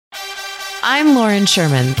I'm Lauren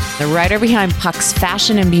Sherman, the writer behind Puck's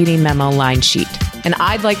Fashion and Beauty Memo line sheet, and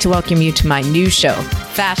I'd like to welcome you to my new show,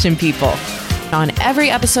 Fashion People. On every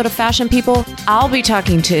episode of Fashion People, I'll be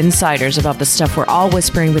talking to insiders about the stuff we're all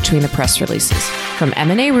whispering between the press releases, from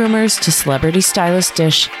M&A rumors to celebrity stylist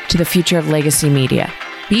dish to the future of legacy media.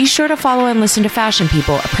 Be sure to follow and listen to Fashion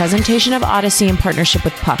People, a presentation of Odyssey in partnership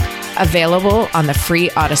with Puck, available on the free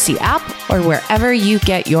Odyssey app or wherever you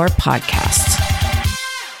get your podcasts.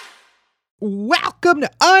 Welcome to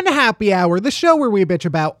Unhappy Hour, the show where we bitch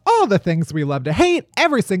about all the things we love to hate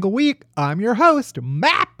every single week. I'm your host,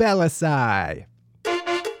 Matt Belisai.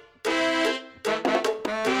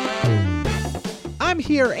 I'm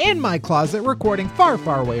here in my closet recording far,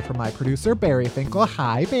 far away from my producer, Barry Finkel.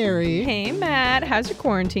 Hi, Barry. Hey, Matt. How's your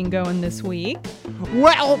quarantine going this week?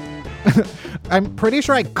 Well, I'm pretty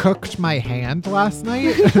sure I cooked my hand last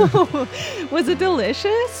night. Was it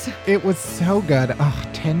delicious? It was so good. Oh,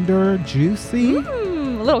 tender, juicy. A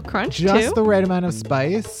little crunch, Just too. the right amount of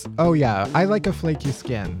spice. Oh, yeah. I like a flaky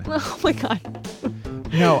skin. Oh, my God.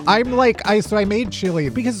 No, I made chili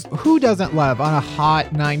because who doesn't love on a hot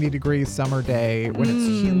 90-degree summer day when it's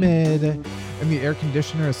humid and the air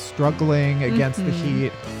conditioner is struggling against the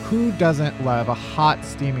heat? Who doesn't love a hot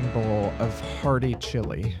steaming bowl of hearty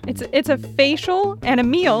chili? It's a facial and a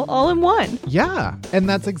meal all in one. Yeah, and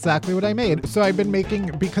that's exactly what I made. So I've been making,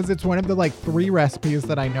 because it's one of the 3 recipes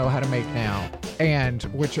that I know how to make now, and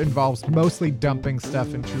which involves mostly dumping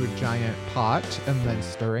stuff into a giant pot and then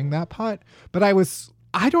stirring that pot. But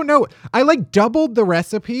I don't know. I doubled the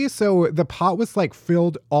recipe. So the pot was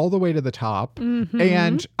filled all the way to the top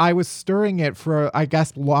and I was stirring it for, I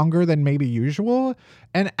guess, longer than maybe usual.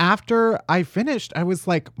 And after I finished, I was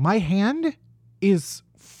like, my hand is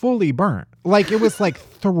fully burnt. It was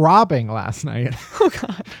throbbing last night. Oh,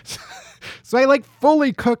 God. So I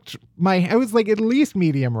fully cooked it was at least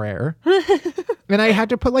medium rare. And I had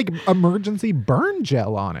to put emergency burn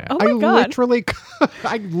gel on it. Oh my God.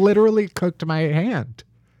 I literally cooked my hand.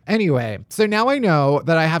 Anyway, so now I know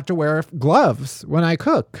that I have to wear gloves when I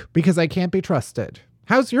cook because I can't be trusted.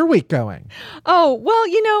 How's your week going? Oh,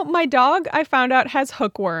 well, my dog, I found out, has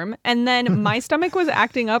hookworm. And then my stomach was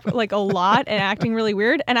acting up a lot and acting really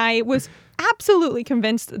weird. And I was absolutely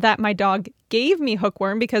convinced that my dog gave me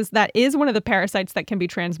hookworm because that is one of the parasites that can be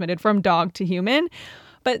transmitted from dog to human.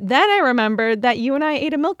 But then I remembered that you and I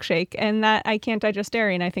ate a milkshake and that I can't digest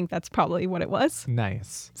dairy. And I think that's probably what it was.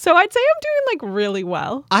 Nice. So I'd say I'm doing really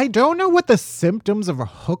well. I don't know what the symptoms of a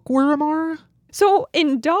hookworm are. So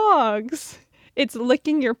in dogs, it's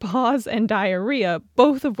licking your paws and diarrhea,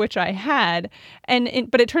 both of which I had.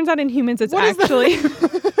 But it turns out in humans, it's actually...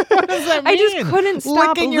 What does that mean? I just couldn't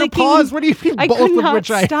stop licking your paws. What do you mean? I both could of not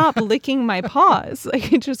which stop licking my paws. I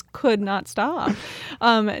just could not stop.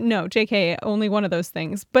 No, JK, only one of those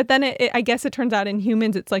things. But then I guess it turns out in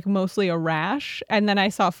humans, it's mostly a rash. And then I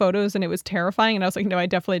saw photos and it was terrifying. And I was like, no, I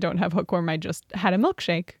definitely don't have hookworm. I just had a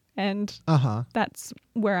milkshake. And that's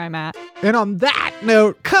where I'm at. And on that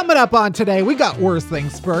note, coming up on today, we got Worst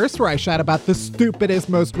Things First, where I chat about the stupidest,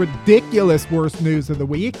 most ridiculous worst news of the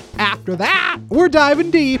week. After that, we're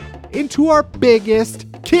diving deep into our biggest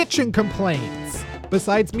kitchen complaints,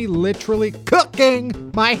 besides me literally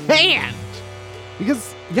cooking my hand.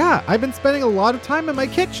 Because, yeah, I've been spending a lot of time in my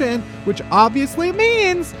kitchen, which obviously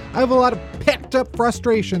means I have a lot of pent up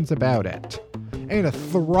frustrations about it. And a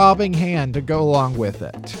throbbing hand to go along with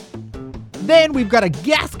it. Then we've got a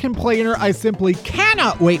guest complainer I simply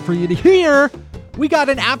cannot wait for you to hear. We got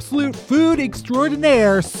an absolute food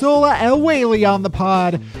extraordinaire, Sohla El-Waylly, on the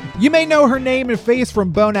pod. You may know her name and face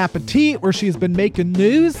from Bon Appetit, where she's been making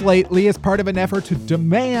news lately as part of an effort to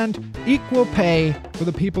demand equal pay for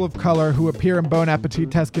the people of color who appear in Bon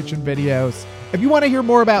Appetit test kitchen videos. If you want to hear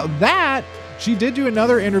more about that, she did do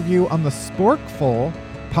another interview on the Sporkful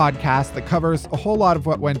podcast that covers a whole lot of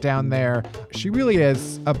what went down there. She really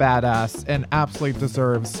is a badass and absolutely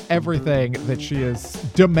deserves everything that she is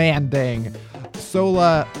demanding.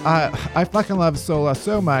 Sohla, I fucking love Sohla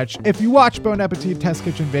so much. If you watch Bon Appetit test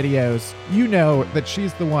kitchen videos, you know that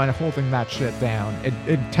she's the one holding that shit down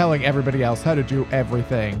and telling everybody else how to do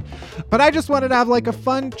everything. But I just wanted to have a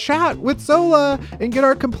fun chat with Sohla and get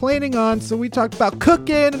our complaining on. So we talked about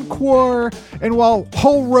cooking and core, and while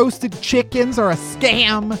whole roasted chickens are a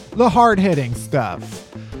scam, the hard-hitting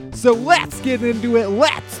stuff. So let's get into it.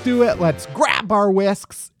 Let's do it. Let's grab our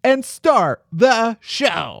whisks and start the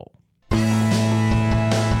show.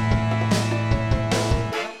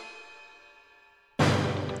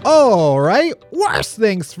 All right, worst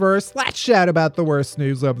things first. Let's chat about the worst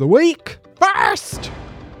news of the week. First,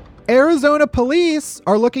 Arizona police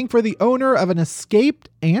are looking for the owner of an escaped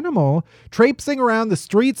animal traipsing around the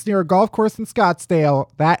streets near a golf course in Scottsdale.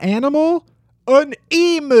 That animal? An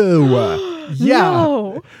emu. Yeah.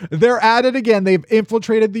 No. They're at it again. They've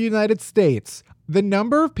infiltrated the United States. The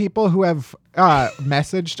number of people who have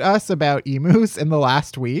messaged us about emus in the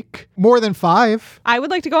last week, more than 5. I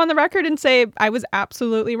would like to go on the record and say I was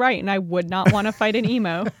absolutely right, and I would not want to fight an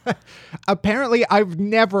emu. Apparently,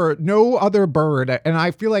 no other bird, and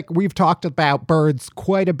I feel like we've talked about birds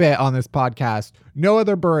quite a bit on this podcast. No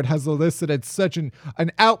other bird has elicited such an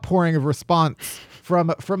outpouring of response from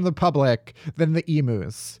the public than the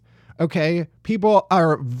emus. Okay, people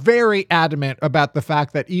are very adamant about the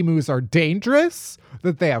fact that emus are dangerous,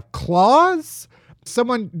 that they have claws.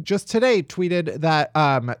 Someone just today tweeted that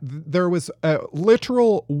there was a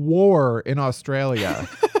literal war in Australia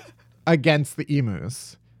against the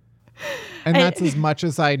emus. And that's as much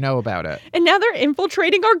as I know about it. And now they're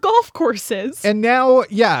infiltrating our golf courses. And now,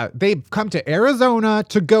 yeah, they've come to Arizona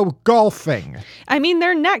to go golfing. I mean,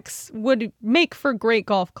 their necks would make for great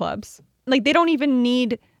golf clubs. Like, they don't even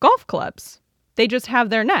need golf clubs. They just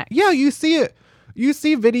have their neck. Yeah, you see it. You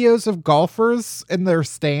see videos of golfers in their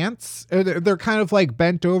stance. They're kind of like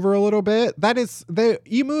bent over a little bit. That is, the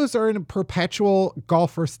emus are in a perpetual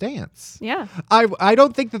golfer stance. Yeah. I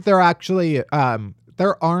don't think that they're actually,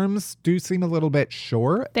 their arms do seem a little bit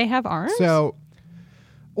short. They have arms? So,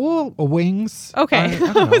 well, wings. Okay.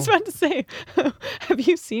 I I was about to say, have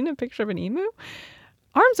you seen a picture of an emu?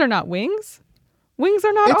 Arms are not wings. Wings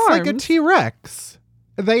are not arms. It's like a T-Rex.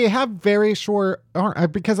 They have very short arms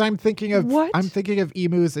because I'm thinking of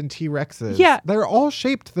emus and T-Rexes. Yeah. They're all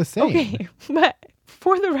shaped the same. Okay, but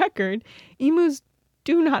for the record, emus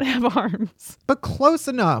do not have arms. But close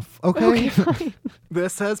enough, okay? Fine.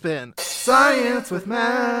 This has been Science with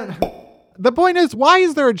Matt. The point is, why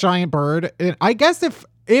is there a giant bird? And I guess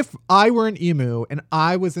if I were an emu and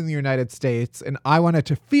I was in the United States and I wanted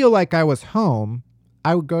to feel like I was home,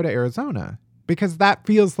 I would go to Arizona. Because that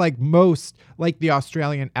feels like most like the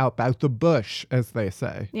Australian outback, the bush, as they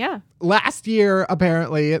say. Yeah. Last year,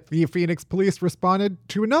 apparently, the Phoenix police responded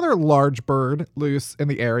to another large bird loose in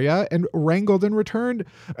the area and wrangled and returned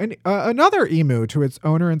another emu to its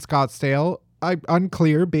owner in Scottsdale.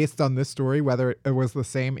 Unclear based on this story whether it was the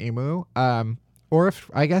same emu or if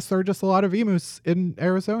I guess there are just a lot of emus in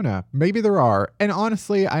Arizona. Maybe there are. And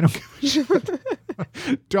honestly, I don't give a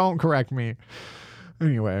shit. Don't correct me.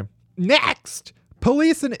 Anyway. Next,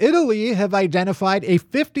 police in Italy have identified a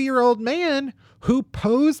 50-year-old man who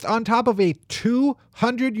posed on top of a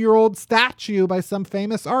 200-year-old statue by some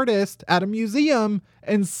famous artist at a museum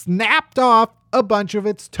and snapped off a bunch of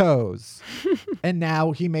its toes. And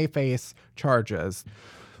now he may face charges.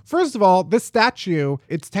 First of all, this statue,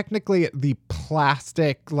 it's technically the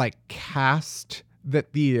plastic cast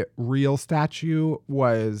that the real statue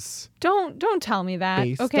was. Don't tell me that,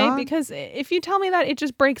 based okay? on? Because if you tell me that, it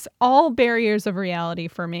just breaks all barriers of reality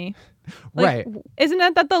for me. Right. Isn't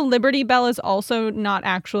that the Liberty Bell is also not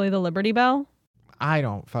actually the Liberty Bell? I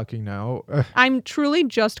don't fucking know. I'm truly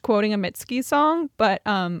just quoting a Mitski song, but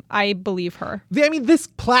I believe her. I mean, this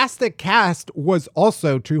plastic cast was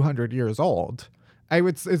also 200 years old. It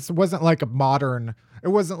wasn't like a modern. It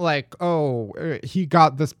wasn't like, oh, he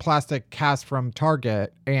got this plastic cast from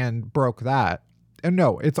Target and broke that. And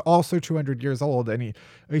no, it's also 200 years old, and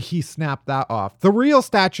he snapped that off. The real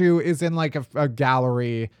statue is in like a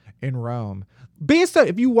gallery in Rome. Based on,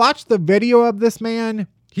 if you watch the video of this man,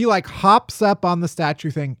 he hops up on the statue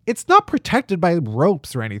thing. It's not protected by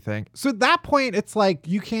ropes or anything. So at that point, it's like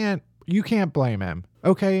you can't blame him.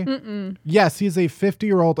 Okay. Mm-mm. Yes, he's a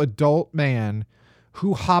 50-year-old adult man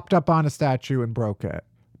who hopped up on a statue and broke it.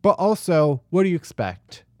 But also, what do you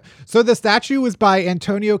expect? So the statue was by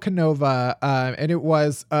Antonio Canova, and it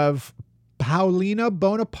was of Paulina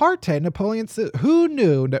Bonaparte, Napoleon's. Who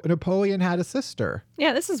knew Napoleon had a sister?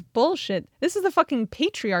 Yeah, this is bullshit. This is the fucking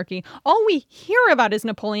patriarchy. All we hear about is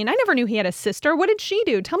Napoleon. I never knew he had a sister. What did she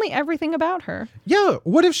do? Tell me everything about her. Yeah,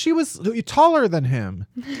 what if she was taller than him?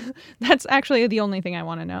 That's actually the only thing I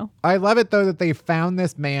want to know. I love it, though, that they found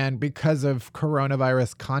this man because of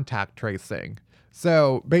coronavirus contact tracing.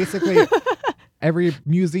 So basically, every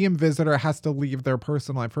museum visitor has to leave their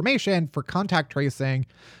personal information for contact tracing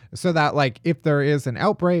so that if there is an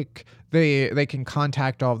outbreak, they can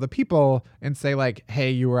contact all of the people and say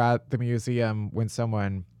hey, you were at the museum when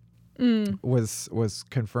someone was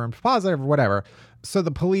confirmed positive or whatever. So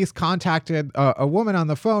the police contacted a woman on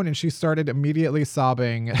the phone, and she started immediately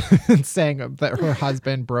sobbing and saying that her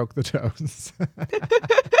husband broke the toes.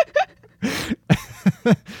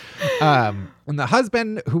 And the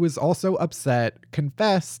husband, who was also upset,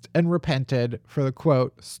 confessed and repented for the,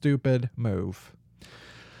 quote, stupid move.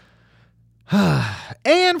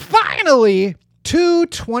 And finally, two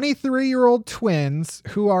 23-year-old twins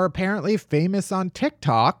who are apparently famous on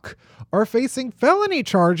TikTok are facing felony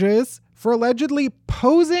charges for allegedly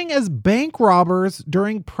posing as bank robbers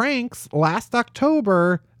during pranks last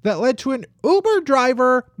October that led to an Uber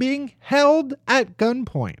driver being held at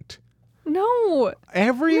gunpoint. No.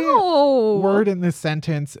 Every word in this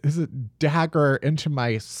sentence is a dagger into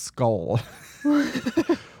my skull.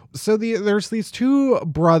 So there's these two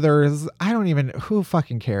brothers. Who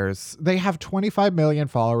fucking cares? They have 25 million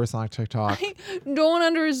followers on TikTok. I don't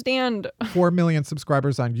understand. 4 million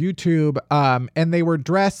subscribers on YouTube. And they were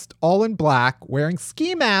dressed all in black, wearing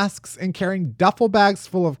ski masks and carrying duffel bags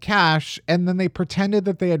full of cash. And then they pretended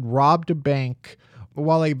that they had robbed a bank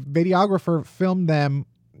while a videographer filmed them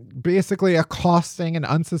basically accosting an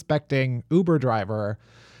unsuspecting Uber driver.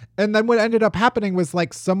 And then what ended up happening was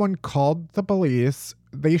like someone called the police.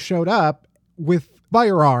 They showed up with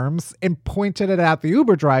firearms and pointed it at the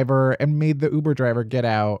Uber driver and made the Uber driver get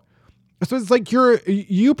out. So it's like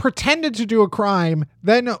you pretended to do a crime,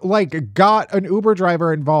 then like got an Uber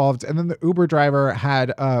driver involved, and then the Uber driver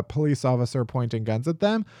had a police officer pointing guns at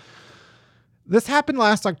them. This happened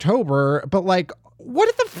last October, but like,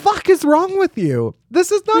 what the fuck is wrong with you?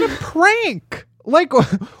 This is not a prank. Like,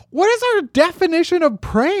 what is our definition of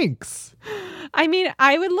pranks? I mean,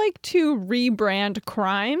 I would like to rebrand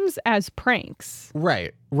crimes as pranks.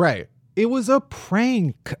 Right. It was a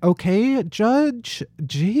prank, okay, Judge?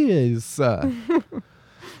 Jeez.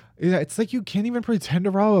 Yeah, it's like you can't even pretend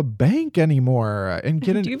to rob a bank anymore and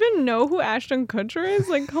get Do you even know who Ashton Kutcher is?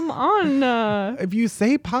 Like, come on. If you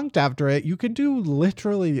say punked after it, you can do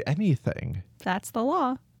literally anything. That's the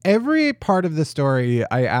law. Every part of the story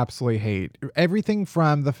I absolutely hate. Everything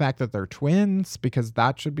from the fact that they're twins, because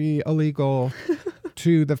that should be illegal,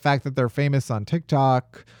 to the fact that they're famous on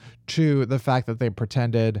TikTok, to the fact that they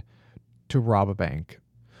pretended to rob a bank.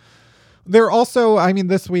 They're also,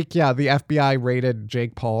 this week, the FBI raided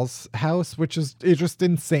Jake Paul's house, which is just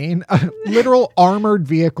insane. Literal armored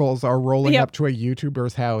vehicles are rolling up to a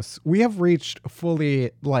YouTuber's house. We have reached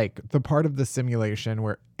fully, like, the part of the simulation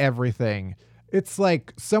where everything... It's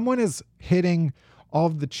like someone is hitting all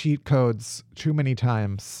of the cheat codes too many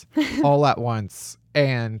times all at once,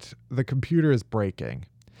 and the computer is breaking.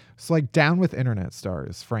 So, like, down with internet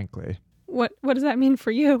stars, frankly. What does that mean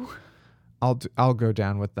for you? I'll go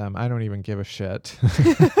down with them. I don't even give a shit.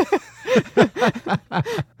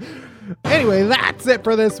 Anyway, that's it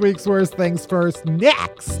for this week's Worst Things First.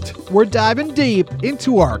 Next, we're diving deep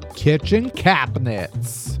into our kitchen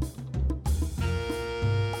cabinets.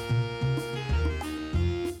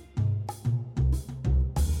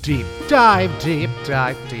 Deep dive, deep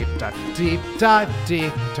dive, deep dive, deep dive,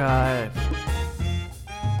 deep dive.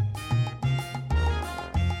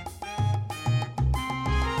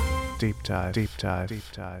 Deep dive, deep dive, deep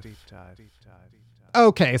dive, deep dive, deep dive.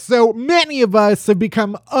 Okay, so many of us have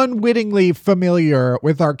become unwittingly familiar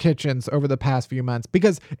with our kitchens over the past few months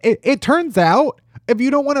because it turns out if you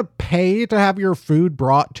don't want to pay to have your food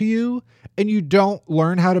brought to you and you don't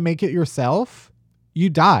learn how to make it yourself, you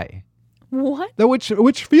die. What?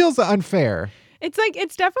 Which feels unfair. It's like,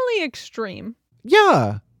 it's definitely extreme.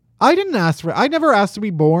 Yeah. I never asked to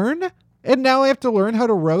be born, and now I have to learn how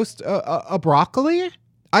to roast a broccoli?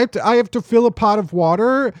 I have to fill a pot of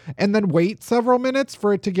water and then wait several minutes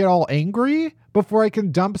for it to get all angry before I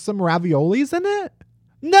can dump some raviolis in it?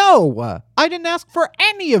 No! I didn't ask for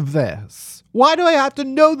any of this. Why do I have to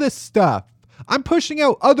know this stuff? I'm pushing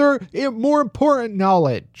out other, more important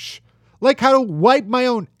knowledge. Like how to wipe my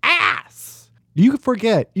own ass. You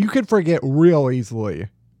can forget real easily.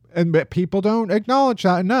 And people don't acknowledge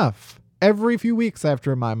that enough. Every few weeks I have to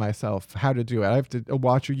remind myself how to do it. I have to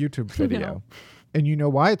watch a YouTube video. No. And you know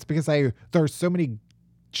why? It's because there's so many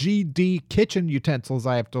GD kitchen utensils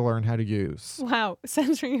I have to learn how to use. Wow.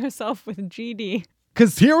 Censoring yourself with GD.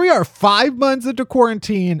 Because here we are 5 months into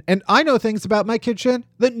quarantine and I know things about my kitchen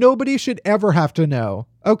that nobody should ever have to know.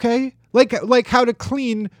 Okay? Like how to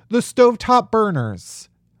clean the stovetop burners.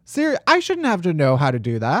 Seriously, I shouldn't have to know how to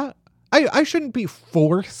do that. I shouldn't be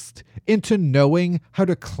forced into knowing how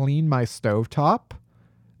to clean my stovetop.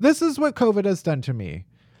 This is what COVID has done to me.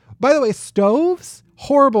 By the way, stoves,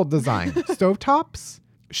 horrible design. Stovetops,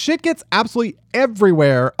 shit gets absolutely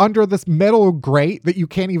everywhere under this metal grate that you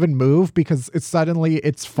can't even move because it's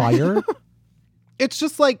fire. It's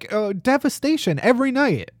just like devastation every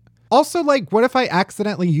night. Also, like, what if I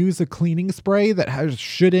accidentally use a cleaning spray that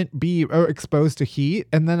shouldn't be exposed to heat,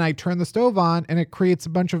 and then I turn the stove on and it creates a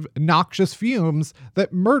bunch of noxious fumes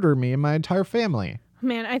that murder me and my entire family?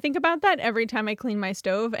 Man, I think about that every time I clean my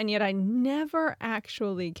stove, and yet I never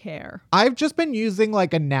actually care. I've just been using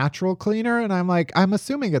like a natural cleaner, and I'm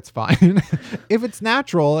assuming it's fine. If it's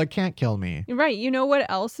natural, it can't kill me. Right. You know what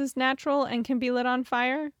else is natural and can be lit on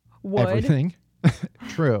fire? Wood. Everything.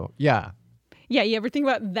 True. Yeah. Yeah, you ever think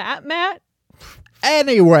about that, Matt?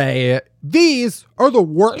 Anyway, these are the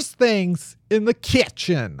worst things in the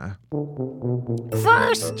kitchen.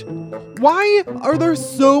 First, why are there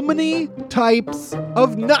so many types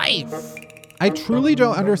of knife? I truly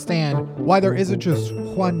don't understand why there isn't just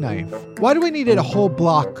one knife. Why do we need a whole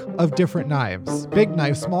block of different knives? Big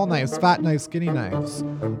knives, small knives, fat knives, skinny knives.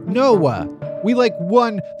 No, we like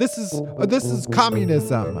one. This is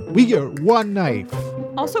communism. We get one knife.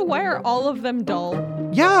 Also, why are all of them dull?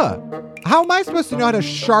 Yeah. How am I supposed to know how to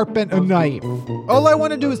sharpen a knife? All I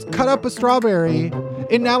want to do is cut up a strawberry,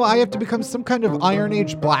 and now I have to become some kind of Iron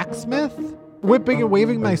Age blacksmith, whipping and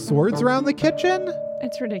waving my swords around the kitchen?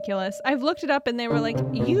 It's ridiculous. I've looked it up and they were like,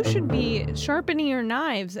 you should be sharpening your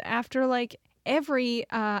knives after like every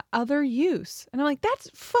other use. And I'm like, that's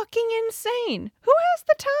fucking insane. Who has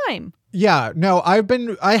the time? Yeah, no, I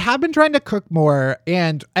have been trying to cook more,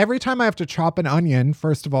 and every time I have to chop an onion,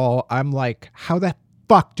 first of all, I'm like, how the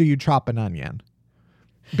fuck do you chop an onion?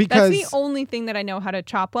 Because that's the only thing that I know how to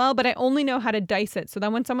chop well, but I only know how to dice it. So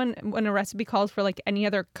then when a recipe calls for like any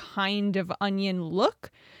other kind of onion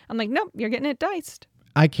look, I'm like, nope, you're getting it diced.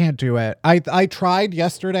 I can't do it. I tried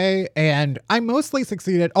yesterday and I mostly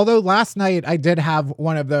succeeded. Although last night I did have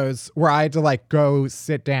one of those where I had to like go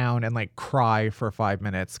sit down and like cry for 5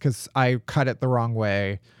 minutes because I cut it the wrong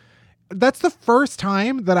way. That's the first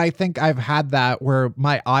time that I think I've had that where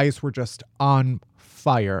my eyes were just on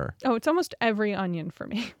fire. Oh, it's almost every onion for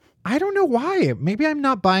me. I don't know why. Maybe I'm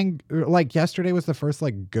not buying, like yesterday was the first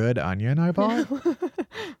like good onion I bought.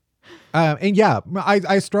 And yeah,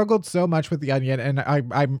 I struggled so much with the onion, and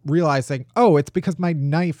I'm realizing, oh, it's because my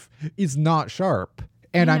knife is not sharp,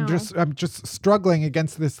 and I'm just struggling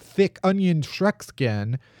against this thick onion Shrek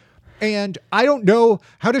skin, and I don't know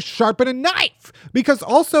how to sharpen a knife because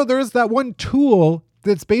also there's that one tool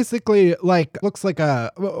that's basically like looks like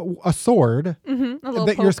a sword A little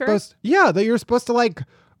that poker. you're supposed to like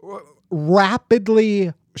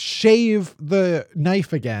rapidly shave the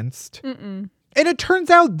knife against. And it turns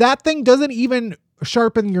out that thing doesn't even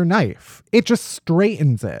sharpen your knife. It just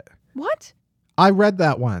straightens it. What? I read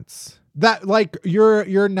that once. That like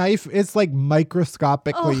your knife is like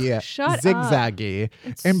microscopically zigzaggy.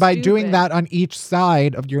 And by doing that on each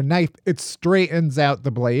side of your knife, it straightens out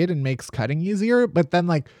the blade and makes cutting easier. But then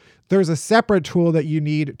like there's a separate tool that you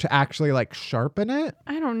need to actually like sharpen it.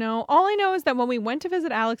 I don't know. All I know is that when we went to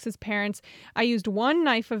visit Alex's parents, I used one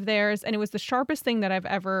knife of theirs and it was the sharpest thing that I've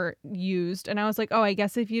ever used. And I was like, oh, I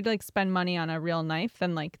guess if you'd like spend money on a real knife,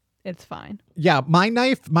 then like it's fine. Yeah, my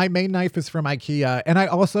main knife is from IKEA. And I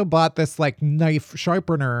also bought this like knife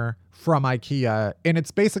sharpener from IKEA. And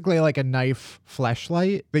it's basically like a knife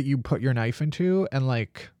fleshlight that you put your knife into and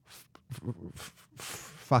like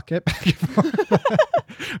fuck it back and forth.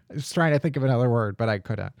 I was trying to think of another word, but I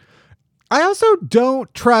couldn't. I also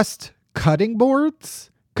don't trust cutting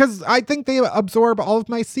boards because I think they absorb all of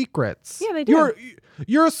my secrets. Yeah, they do.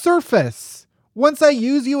 You're a surface. Once I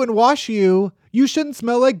use you and wash you, you shouldn't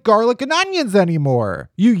smell like garlic and onions anymore.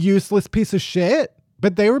 You useless piece of shit.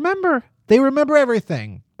 But they remember. They remember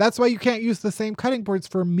everything. That's why you can't use the same cutting boards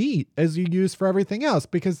for meat as you use for everything else,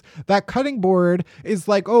 because that cutting board is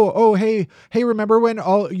like, hey, remember when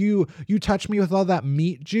you touched me with all that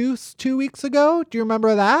meat juice 2 weeks ago? Do you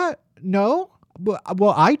remember that? No?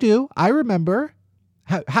 Well, I do. I remember.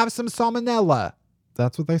 Have some salmonella.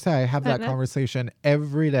 That's what they say. I have that conversation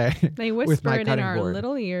every day. They with whisper my it in cutting our board.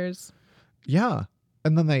 little ears. Yeah.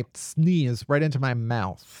 And then they sneeze right into my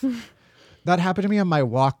mouth. That happened to me on my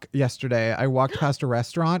walk yesterday. I walked past a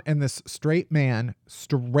restaurant and this straight man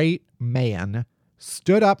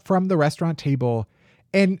stood up from the restaurant table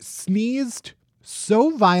and sneezed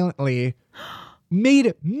so violently,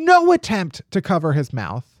 made no attempt to cover his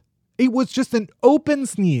mouth. It was just an open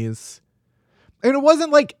sneeze. And it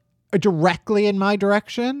wasn't like directly in my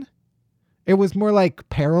direction. It was more like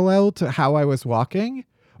parallel to how I was walking.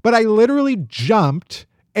 But I literally jumped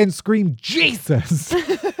and screamed, Jesus!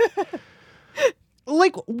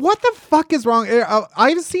 Like, what the fuck is wrong?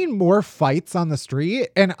 I've seen more fights on the street,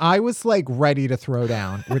 and I was like ready to throw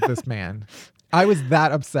down with this man. I was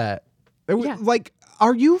that upset. It was like,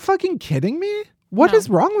 are you fucking kidding me? What is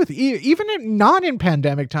wrong with you? Even not in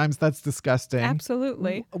pandemic times, that's disgusting.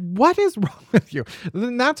 Absolutely. What is wrong with you?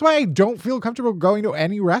 And that's why I don't feel comfortable going to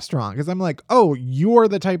any restaurant, because I'm like, oh, you're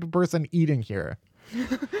the type of person eating here.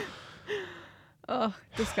 Oh,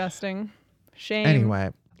 disgusting. Shame. Anyway,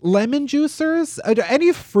 lemon juicers,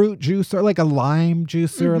 any fruit juicer, like a lime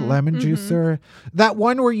juicer, lemon juicer, that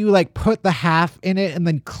one where you like put the half in it and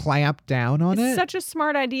then clamp down on it. Such a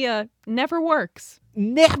smart idea. Never works.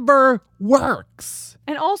 Never works.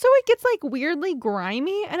 And also it gets like weirdly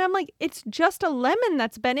grimy. And I'm like, it's just a lemon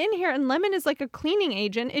that's been in here. And lemon is like a cleaning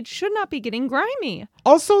agent. It should not be getting grimy.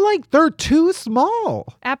 Also, like, they're too small.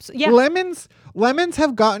 Absolutely. Yeah. Lemons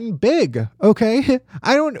have gotten big. Okay.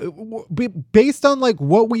 Based on like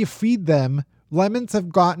what we feed them, lemons have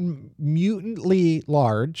gotten mutantly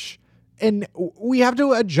large, and we have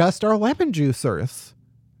to adjust our lemon juicers.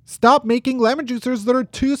 Stop making lemon juicers that are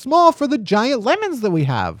too small for the giant lemons that we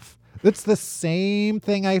have. That's the same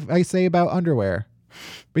thing I say about underwear.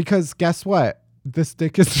 Because guess what? This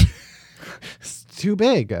dick is too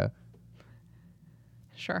big.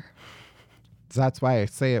 Sure. That's why I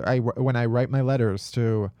say when I write my letters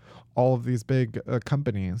to all of these big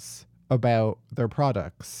companies about their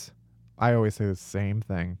products, I always say the same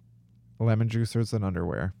thing. Lemon juicers and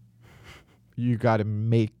underwear. You got to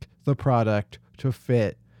make the product to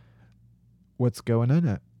fit what's going in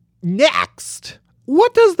it. Next,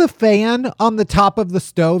 what does the fan on the top of the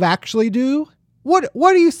stove actually do? What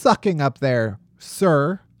are you sucking up there,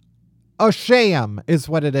 sir? A sham is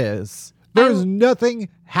what it is. There's nothing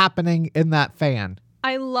happening in that fan.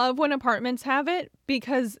 I love when apartments have it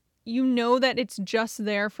because you know that it's just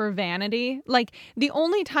there for vanity. Like, the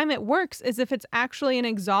only time it works is if it's actually an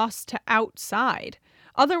exhaust to outside.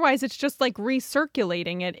 Otherwise, it's just like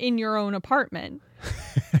recirculating it in your own apartment.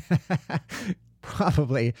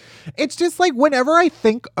 Probably. It's just like whenever I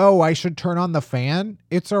think, oh, I should turn on the fan,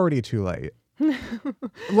 it's already too late.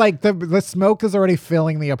 Like the smoke is already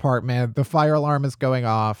filling the apartment. The fire alarm is going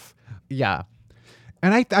off. Yeah.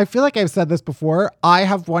 And I feel like I've said this before. I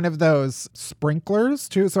have one of those sprinklers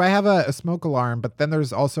too. So I have a smoke alarm, but then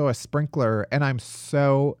there's also a sprinkler, and I'm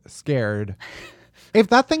so scared. If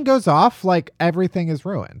that thing goes off, like, everything is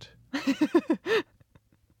ruined.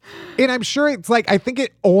 And I'm sure it's like, I think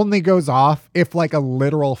it only goes off if like a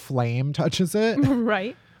literal flame touches it.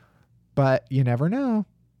 Right. But you never know.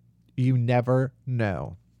 You never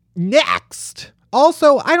know. Next.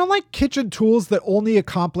 Also, I don't like kitchen tools that only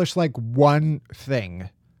accomplish like one thing.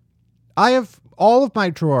 I have all of my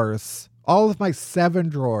drawers, all of my 7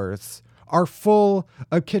 drawers are full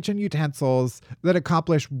of kitchen utensils that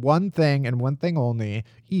accomplish one thing and one thing only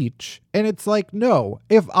each. And it's like, no,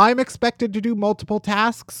 if I'm expected to do multiple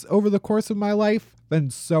tasks over the course of my life, then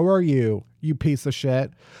so are you, you piece of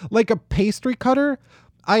shit. Like a pastry cutter.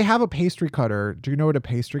 I have a pastry cutter. Do you know what a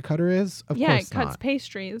pastry cutter is? Of course it cuts not.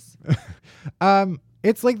 pastries.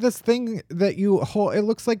 It's like this thing that you hold. It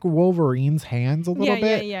looks like Wolverine's hands a little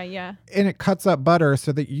bit. Yeah. And it cuts up butter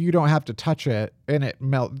so that you don't have to touch it, and it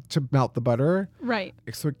melt the butter. Right.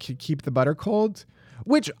 So it can keep the butter cold,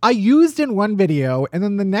 which I used in one video. And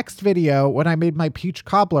then the next video, when I made my peach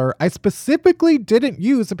cobbler, I specifically didn't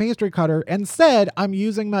use a pastry cutter and said, I'm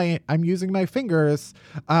using my fingers,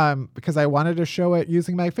 because I wanted to show it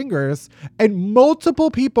using my fingers. And multiple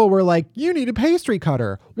people were like, you need a pastry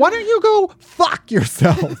cutter. Why don't you go fuck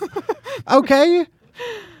yourself? Okay.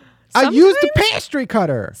 I used a pastry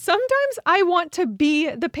cutter. Sometimes I want to be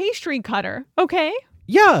the pastry cutter. Okay.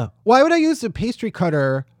 Yeah. Why would I use a pastry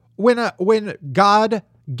cutter when God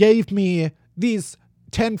gave me these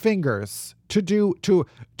 10 fingers to do 2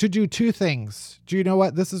 things? Do you know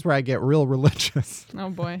what? This is where I get real religious. Oh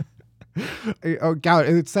boy. Oh God,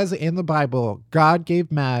 it says in the Bible, God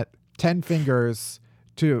gave Matt 10 fingers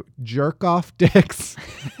to jerk off dicks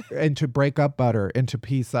and to break up butter into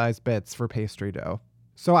pea-sized bits for pastry dough.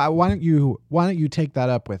 So why don't you take that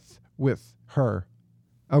up with her?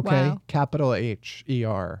 Okay. Wow. Capital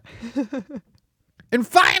H-E-R. And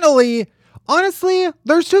finally, honestly,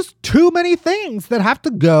 there's just too many things that have to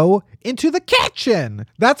go into the kitchen.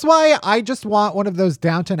 That's why I just want one of those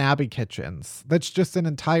Downton Abbey kitchens. That's just an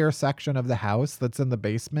entire section of the house that's in the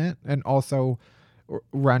basement and also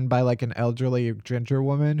run by like an elderly ginger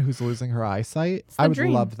woman who's losing her eyesight. I would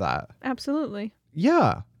love that. Absolutely.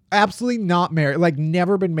 Yeah. Absolutely not married. Like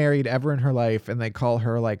never been married ever in her life. And they call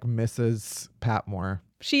her like Mrs. Patmore.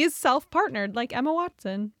 She is self-partnered like Emma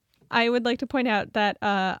Watson. I would like to point out that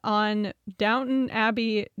on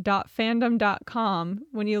DowntonAbbey.fandom.com,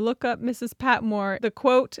 when you look up Mrs. Patmore, the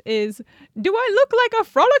quote is, "Do I look like a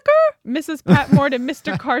frolicker?" Mrs. Patmore to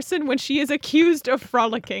Mr. Carson when she is accused of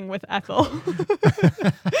frolicking with Ethel.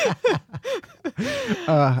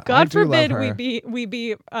 God forbid we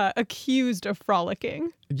be accused of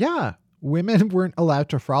frolicking. Yeah. Women weren't allowed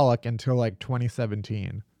to frolic until like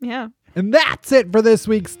 2017. Yeah. And that's it for this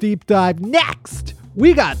week's Deep Dive. Next,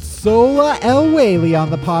 we got Sohla El-Waylly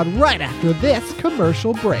on the pod right after this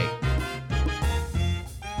commercial break.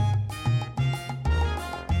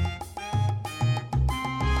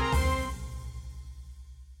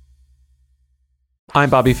 I'm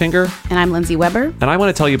Bobby Finger. And I'm Lindsay Weber. And I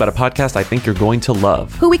want to tell you about a podcast I think you're going to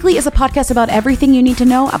love. Who Weekly is a podcast about everything you need to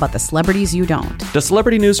know about the celebrities you don't. Does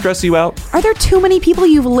celebrity news stress you out? Are there too many people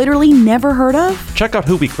you've literally never heard of? Check out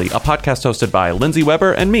Who Weekly, a podcast hosted by Lindsay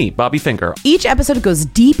Weber and me, Bobby Finger. Each episode goes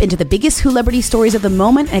deep into the biggest Who-lebrity stories of the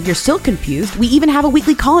moment, and if you're still confused, we even have a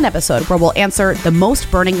weekly call-in episode where we'll answer the most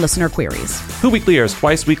burning listener queries. Who Weekly airs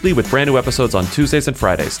twice weekly with brand new episodes on Tuesdays and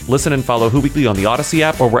Fridays. Listen and follow Who Weekly on the Odyssey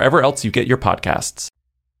app or wherever else you get your podcasts.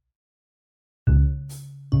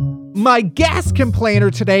 My guest complainer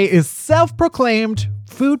today is self-proclaimed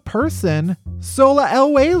food person, Sohla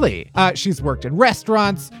El-Waylly. She's worked in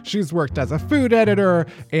restaurants, she's worked as a food editor,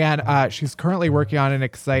 and she's currently working on an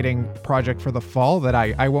exciting project for the fall that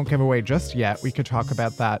I won't give away just yet. We could talk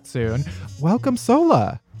about that soon. Welcome,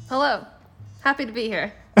 Sohla. Hello. Happy to be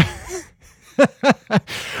here.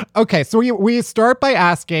 Okay, so we start by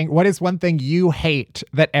asking, what is one thing you hate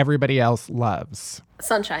that everybody else loves?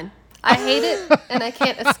 Sunshine. I hate it, and I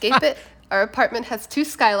can't escape it. Our apartment has 2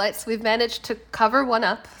 skylights. We've managed to cover one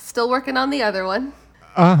up. Still working on the other one.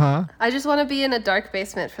 Uh-huh. I just want to be in a dark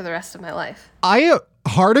basement for the rest of my life. I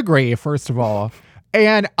hard agree, first of all.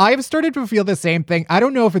 And I've started to feel the same thing. I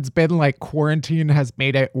don't know if it's been like quarantine has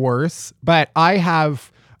made it worse, but I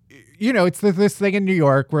have, it's this thing in New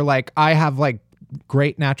York where like I have like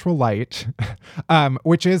great natural light,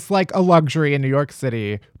 which is like a luxury in New York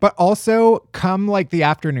City. But also come like the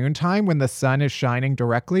afternoon time when the sun is shining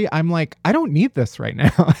directly, I'm like, I don't need this right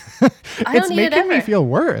now. It's making me feel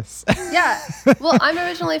worse. Yeah. Well, I'm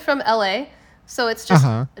originally from LA, so it's just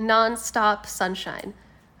nonstop sunshine.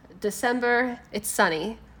 December, it's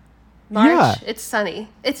sunny. March, it's sunny.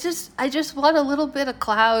 It's just, I just want a little bit of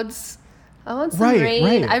clouds. I want some rain.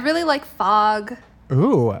 Right. I really like fog.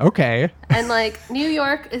 Ooh, okay. And like New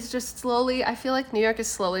York is just slowly, I feel like New York is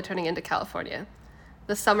slowly turning into California.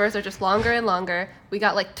 The summers are just longer and longer. We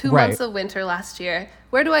got like 2 months of winter last year.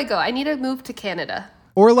 Where do I go? I need to move to Canada.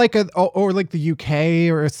 Or like the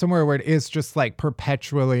UK or somewhere where it is just like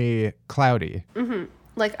perpetually cloudy. Mm-hmm.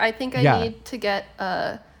 Like I think I need to get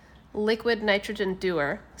a liquid nitrogen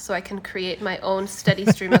dewer so I can create my own steady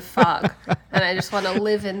stream of fog. And I just want to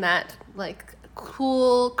live in that like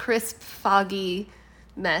cool, crisp, foggy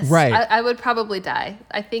mess. Right. I would probably die.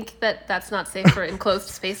 I think that's not safe for enclosed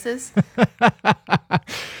spaces.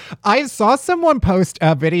 I saw someone post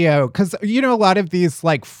a video because a lot of these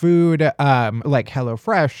like food, like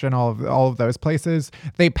HelloFresh and all of those places,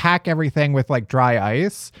 they pack everything with like dry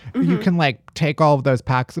ice. Mm-hmm. You can like take all of those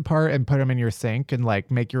packs apart and put them in your sink and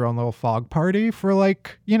like make your own little fog party for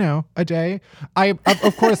like a day.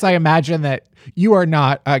 Of course I imagine that you are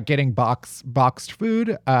not getting boxed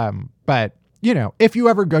food, but if you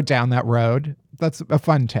ever go down that road, that's a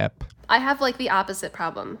fun tip. I have like the opposite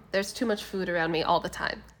problem. There's too much food around me all the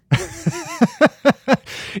time.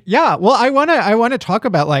 Yeah, well, I want to talk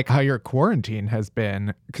about like how your quarantine has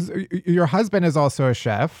been, because your husband is also a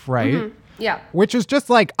chef, right? Mm-hmm. Yeah. Which is just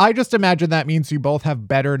like, I just imagine that means you both have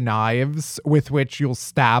better knives with which you'll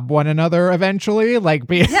stab one another eventually, like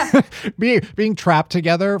being trapped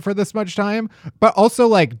together for this much time. But also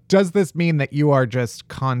like, does this mean that you are just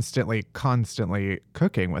constantly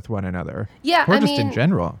cooking with one another? Yeah. Or just in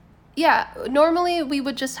general? Yeah. Normally we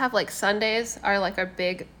would just have like Sundays are like our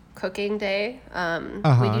big cooking day.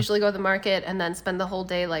 We'd usually go to the market and then spend the whole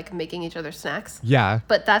day like making each other snacks. Yeah.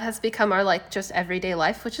 But that has become our like just everyday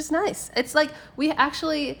life, which is nice. It's like we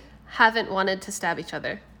actually haven't wanted to stab each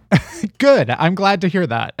other. Good. I'm glad to hear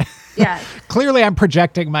that. Yeah. Clearly I'm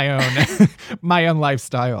projecting my own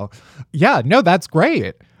lifestyle. Yeah, no, that's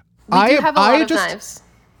great. We do have a lot of knives.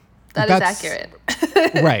 That's accurate.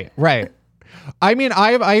 Right. I mean,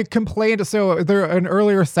 I complained. So an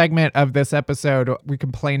earlier segment of this episode, we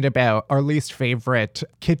complained about our least favorite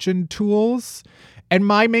kitchen tools. And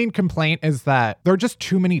my main complaint is that there are just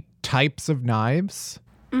too many types of knives.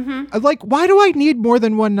 Mm-hmm. Like, why do I need more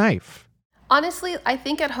than one knife? Honestly, I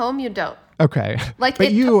think at home you don't. Okay.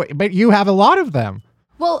 But you have a lot of them.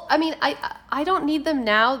 Well, I mean, I don't need them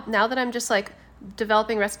now. Now that I'm just like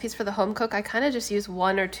developing recipes for the home cook, I kind of just use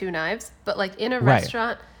 1 or 2 knives. But like in a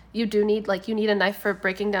restaurant, you do need you need a knife for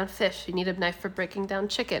breaking down fish. You need a knife for breaking down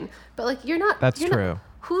chicken. But like you're not. That's true.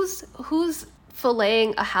 Who's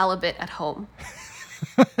filleting a halibut at home?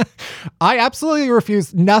 I absolutely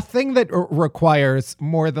refuse nothing that requires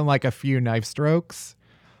more than like a few knife strokes.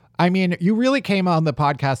 I mean, you really came on the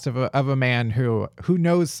podcast of a man who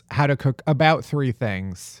knows how to cook about 3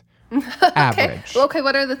 things. Average. Okay,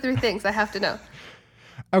 what are the 3 things? I have to know.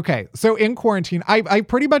 Okay, so in quarantine, I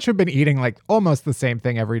pretty much have been eating like almost the same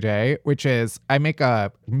thing every day, which is I make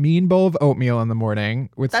a mean bowl of oatmeal in the morning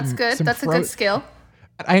with That's good. That's a good skill.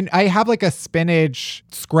 I have like a spinach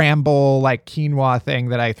scramble, like quinoa thing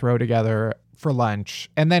that I throw together for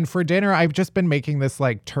lunch. And then for dinner, I've just been making this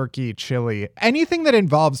like turkey chili. Anything that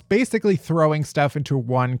involves basically throwing stuff into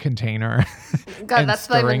one container. God, that's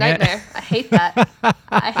like a nightmare. I hate that.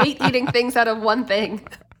 I hate eating things out of one thing.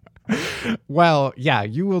 Well, yeah,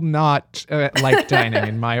 you will not like dining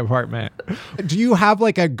in my apartment. Do you have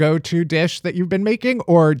like a go-to dish that you've been making,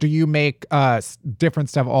 or do you make different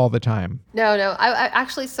stuff all the time? No. I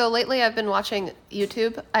actually, so lately I've been watching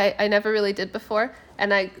YouTube. I never really did before.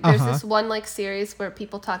 And there's this one like series where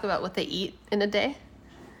people talk about what they eat in a day.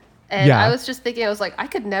 And I was just thinking, I was like, I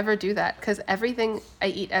could never do that because everything I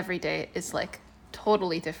eat every day is like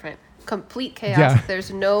totally different. Complete chaos. Yeah. There's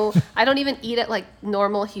no, I don't even eat at like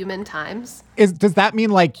normal human times. Does that mean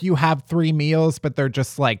like you have 3 meals, but they're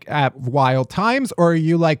just like at wild times, or are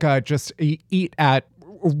you like just eat at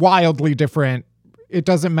wildly different? It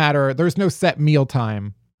doesn't matter. There's no set meal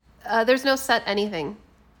time. There's no set anything.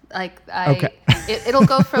 Like Okay. It'll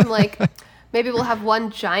go from like, maybe we'll have one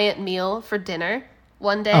giant meal for dinner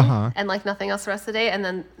one day and like nothing else the rest of the day, and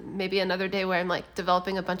then maybe another day where I'm like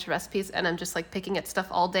developing a bunch of recipes and I'm just like picking at stuff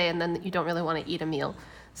all day, and then you don't really want to eat a meal,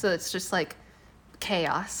 so it's just like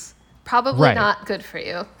chaos. Probably not good for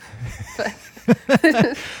you.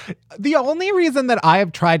 The only reason that I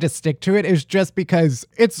have tried to stick to it is just because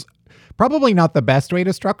it's probably not the best way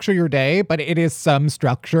to structure your day, but it is some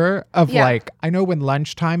structure of like, I know when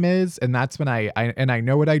lunchtime is, and that's when I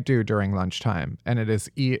know what I do during lunchtime, and it is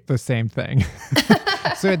eat the same thing.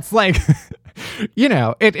 So it's like, you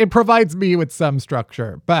know, it provides me with some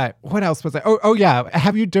structure. But what else was I? Oh yeah.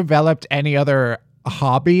 Have you developed any other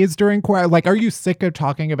hobbies during quarantine? Like, are you sick of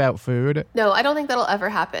talking about food? No, I don't think that'll ever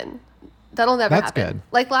happen. That'll never happen. That's good.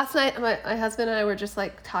 Like last night, my husband and I were just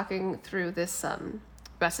like talking through this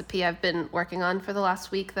recipe I've been working on for the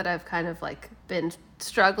last week that I've kind of like been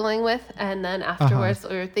struggling with, and then afterwards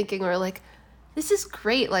we were like, this is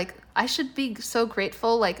great, like I should be so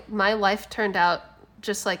grateful, like my life turned out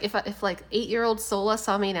just like if like 8-year-old Sohla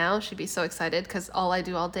saw me now, she'd be so excited, because all I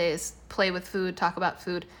do all day is play with food, talk about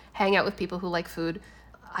food, hang out with people who like food.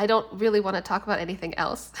 I don't really want to talk about anything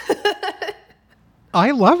else.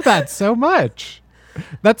 I love that so much.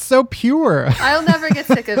 That's so pure. I'll never get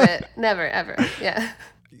sick of it. Never, ever. Yeah.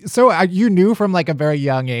 So you knew from like a very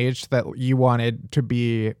young age that you wanted to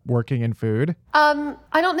be working in food? I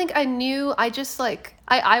don't think I knew. I just like,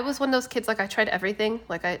 I was one of those kids, like I tried everything.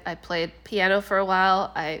 Like I played piano for a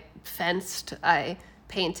while. I fenced, I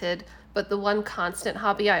painted. But the one constant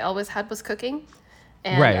hobby I always had was cooking.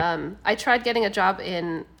 And I tried getting a job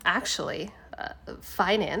in actually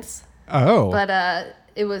finance. Oh. But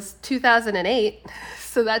it was 2008,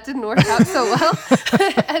 so that didn't work out so well.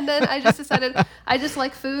 And then I just decided I just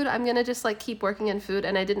like food. I'm going to just like keep working in food.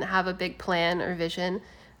 And I didn't have a big plan or vision.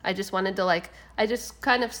 I just wanted to I just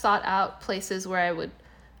kind of sought out places where I would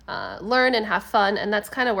learn and have fun. And that's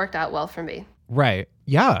kind of worked out well for me. Right.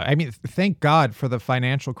 Yeah. I mean, thank God for the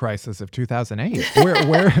financial crisis of 2008.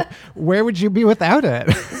 Where would you be without it?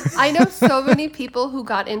 I know so many people who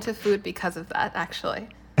got into food because of that, actually.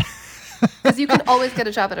 Because you can always get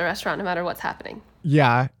a job at a restaurant no matter what's happening.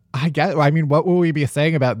 Yeah, I guess. I mean, what will we be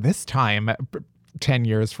saying about this time 10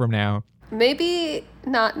 years from now? Maybe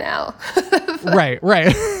not now. Right.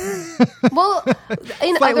 Well,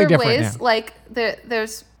 in Slightly other ways, now. like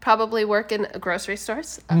there's probably work in grocery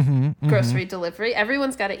stores, grocery delivery.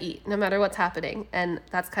 Everyone's got to eat no matter what's happening. And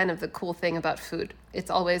that's kind of the cool thing about food.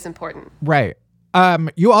 It's always important. Right.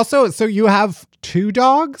 You also, so you have 2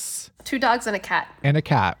 dogs? 2 dogs and a cat. And a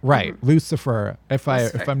cat, right. Lucifer, if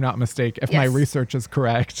I'm not mistaken, if my research is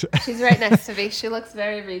correct. She's right next to me. She looks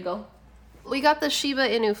very regal. We got the Shiba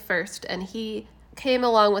Inu first, and he came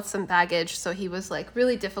along with some baggage, so he was like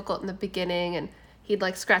really difficult in the beginning, and he'd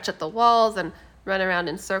like scratch at the walls and run around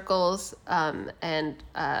in circles, and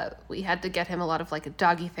we had to get him a lot of like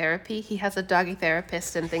doggy therapy. He has a doggy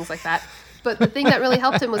therapist and things like that. But the thing that really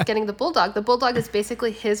helped him was getting the bulldog. The bulldog is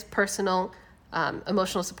basically his personal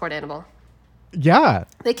emotional support animal. Yeah.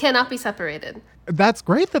 They cannot be separated. That's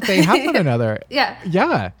great that they have one another. Yeah.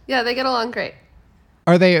 Yeah, they get along great.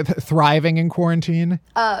 Are they thriving in quarantine?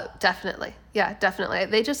 Definitely. Yeah, definitely.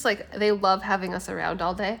 They just they love having us around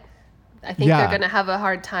all day. I think they're going to have a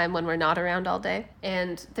hard time when we're not around all day.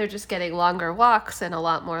 And they're just getting longer walks and a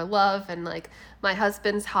lot more love. And like my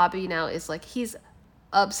husband's hobby now is like he's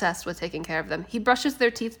obsessed with taking care of them. He brushes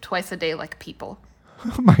their teeth twice a day like people.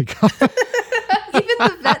 Oh my God. Even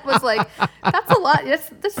the vet was like, that's a lot.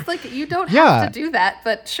 This like, you don't have to do that,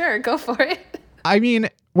 but sure, go for it. I mean,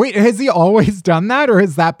 wait, has he always done that, or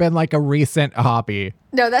has that been like a recent hobby?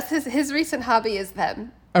 No, that's his recent hobby is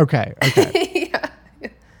them. Okay. Yeah.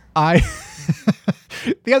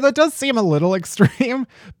 Yeah, that does seem a little extreme,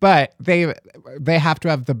 but they have to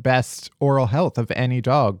have the best oral health of any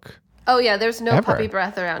dog. Oh yeah, there's no ever. puppy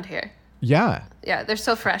breath around here. Yeah. Yeah, they're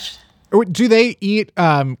so fresh. Do they eat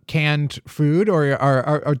canned food,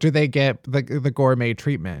 or do they get the gourmet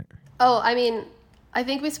treatment? Oh, I mean, I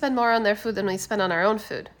think we spend more on their food than we spend on our own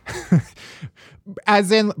food.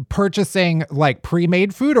 As in purchasing like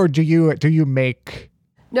pre-made food, or do you make?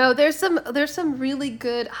 No, there's some really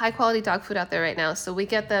good high quality dog food out there right now. So we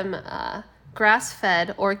get them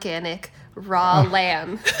grass-fed, organic, raw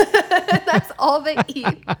lamb. That's all they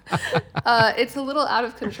eat. It's a little out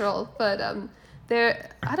of control, but they're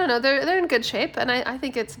in good shape, and I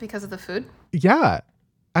think it's because of the food. Yeah.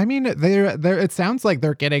 I mean, it sounds like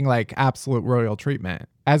they're getting like absolute royal treatment,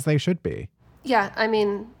 as they should be. Yeah, I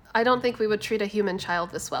mean, I don't think we would treat a human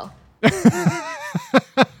child this well.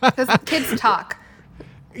 Because kids talk.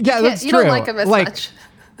 Yeah, that's true. You don't like them as much.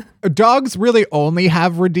 Dogs really only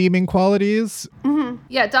have redeeming qualities. Mm-hmm.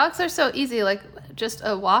 Yeah, dogs are so easy. Like just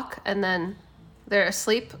a walk, and then they're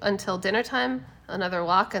asleep until dinner time. Another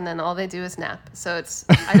walk, and then all they do is nap. So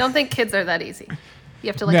I don't think kids are that easy. You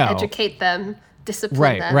have to educate them,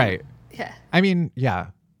 discipline them. Right. Yeah. I mean, yeah.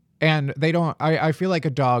 And they don't, I feel like a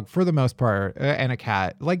dog, for the most part, and a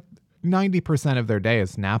cat, like 90% of their day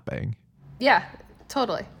is napping. Yeah,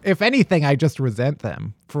 totally. If anything, I just resent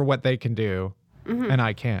them for what they can do, and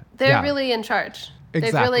I can't. They're really in charge.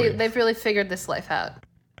 Exactly. They've really figured this life out.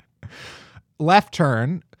 Left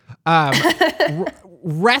turn.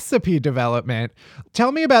 Recipe development.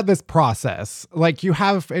 Tell me about this process. Like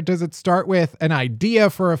does it start with an idea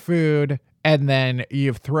for a food, and then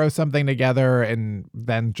you throw something together and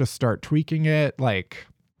then just start tweaking it?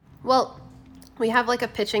 Well, we have like a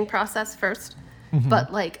pitching process first,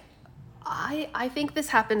 but like I think this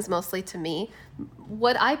happens mostly to me.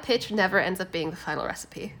 What I pitch never ends up being the final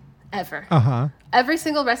recipe. Ever. Every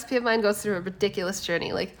single recipe of mine goes through a ridiculous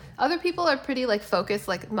journey. Like other people are pretty like focused.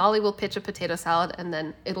 Like Molly will pitch a potato salad and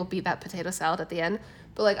then it'll be that potato salad at the end.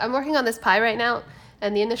 But like I'm working on this pie right now,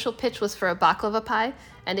 and the initial pitch was for a baklava pie,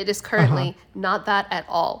 and it is currently not that at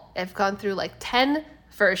all. I've gone through like 10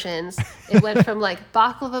 versions. It went from like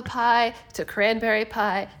baklava pie to cranberry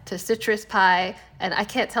pie to citrus pie, and I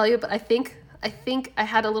can't tell you, but I think I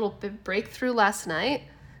had a little bit breakthrough last night.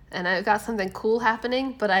 And I got something cool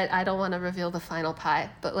happening, but I don't want to reveal the final pie.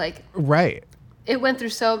 But like, right. It went through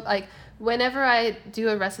whenever I do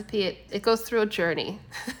a recipe, it goes through a journey.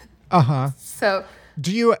 So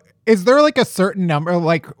is there like a certain number,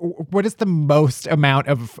 like what is the most amount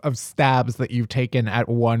of stabs that you've taken at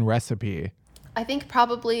one recipe? I think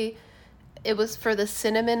probably it was for the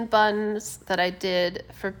cinnamon buns that I did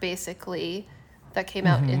for Basically, that came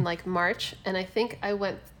out in like March, and I think I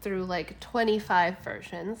went through like 25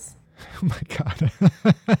 versions. Oh my God.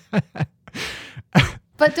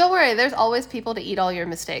 But don't worry, there's always people to eat all your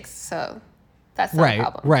mistakes, so that's not a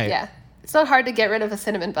problem. Right. Yeah. It's not hard to get rid of a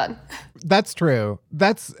cinnamon bun. That's true.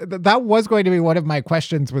 That was going to be one of my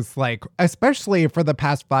questions, was like, especially for the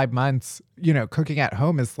past 5 months, cooking at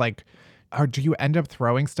home is like, do you end up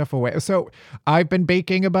throwing stuff away? So I've been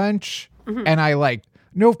baking a bunch, and I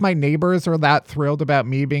know if my neighbors are that thrilled about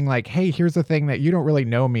me being like, hey, here's a thing that you don't really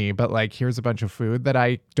know me, but like, here's a bunch of food that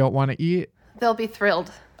I don't want to eat. They'll be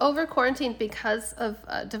thrilled. Over quarantine, because of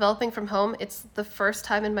developing from home, it's the first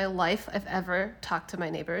time in my life I've ever talked to my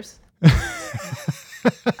neighbors.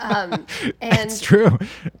 And it's true.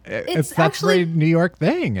 That's actually a New York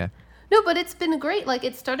thing. No, but it's been great. Like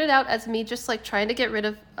it started out as me just like trying to get rid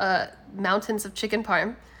of mountains of chicken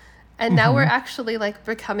parm. And now we're actually like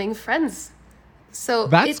becoming friends. So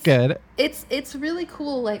that's good. It's really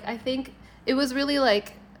cool. Like I think it was really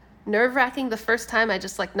like nerve-wracking the first time I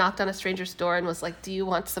just like knocked on a stranger's door and was like, do you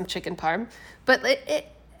want some chicken parm? But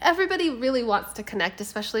everybody really wants to connect,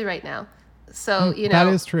 especially right now. So, that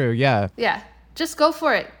is true. Yeah. Yeah. Just go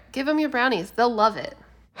for it. Give them your brownies. They'll love it.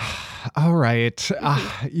 All right.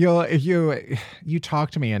 You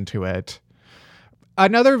talked me into it.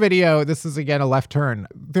 Another video, this is again a left turn.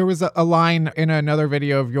 There was a line in another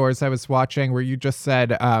video of yours I was watching where you just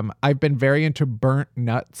said, I've been very into burnt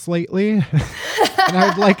nuts lately. And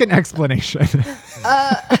I'd like an explanation.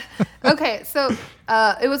 Okay, so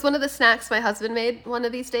it was one of the snacks my husband made one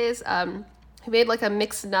of these days. He made like a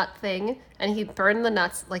mixed nut thing, and he burned the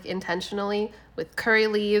nuts like intentionally with curry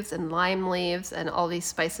leaves and lime leaves and all these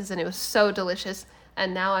spices, and it was so delicious.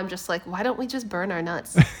 And now I'm just like, why don't we just burn our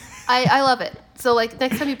nuts? I love it. So like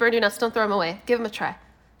next time you burn your nuts, don't throw them away. Give them a try.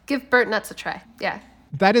 Give burnt nuts a try. Yeah.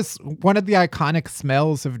 That is one of the iconic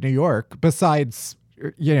smells of New York, besides,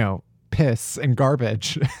 piss and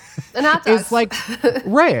garbage. And hot dogs. It's like,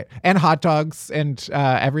 right. And hot dogs and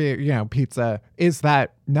every, pizza is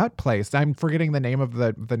that nut place. I'm forgetting the name of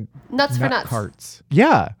the Nuts for nut Nuts. carts.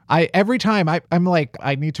 Yeah. Every time I'm like,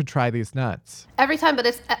 I need to try these nuts. Every time, but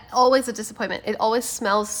it's always a disappointment. It always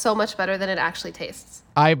smells so much better than it actually tastes.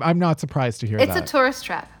 I'm not surprised to hear that. It's a tourist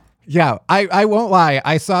trap. Yeah, I won't lie.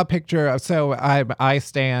 I saw a picture of, I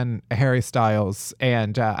stan Harry Styles,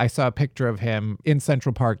 and I saw a picture of him in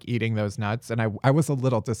Central Park eating those nuts, and I was a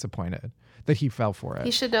little disappointed that he fell for it.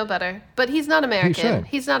 He should know better, but he's not American. He should.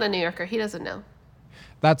 He's not a New Yorker. He doesn't know.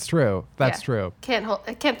 That's true. That's true.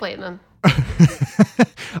 I can't blame him.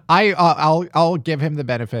 I'll give him the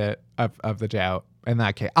benefit of the doubt in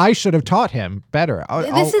that case. I should have taught him better.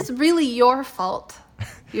 This is really your fault.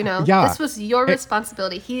 Yeah. This was your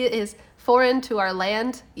responsibility. He is foreign to our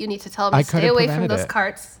land. You need to tell him to stay away from those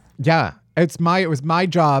carts. Yeah, it was my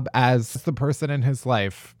job as the person in his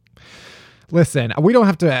life. Listen, we don't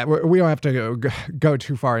have to go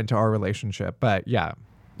too far into our relationship, but yeah,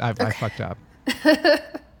 I fucked up.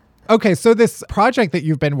 Okay, so this project that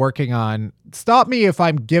you've been working on, stop me if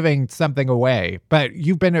I'm giving something away, but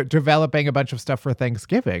you've been developing a bunch of stuff for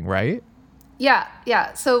Thanksgiving, right?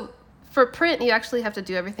 Yeah. So for print, you actually have to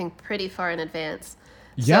do everything pretty far in advance.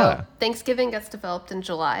 Yeah. So Thanksgiving gets developed in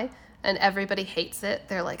July, and everybody hates it.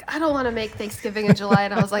 They're like, I don't want to make Thanksgiving in July.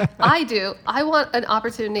 And I was like, I do. I want an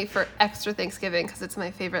opportunity for extra Thanksgiving because it's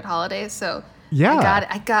my favorite holiday. So yeah,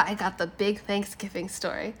 I got the big Thanksgiving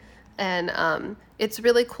story. And it's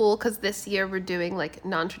really cool because this year we're doing like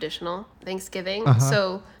non-traditional Thanksgiving. Uh-huh.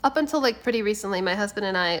 So up until like pretty recently, my husband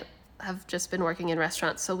and I have just been working in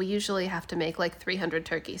restaurants, so we usually have to make like 300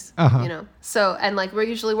 turkeys, So, and like we're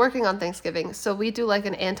usually working on Thanksgiving, so we do like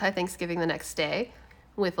an anti-Thanksgiving the next day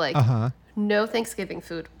with like no Thanksgiving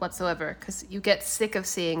food whatsoever because you get sick of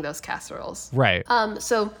seeing those casseroles. Right.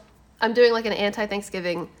 So I'm doing like an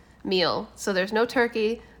anti-Thanksgiving meal. So there's no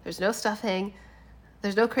turkey, there's no stuffing,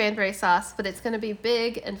 there's no cranberry sauce, but it's going to be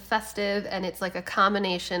big and festive, and it's like a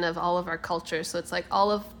combination of all of our cultures. So it's like all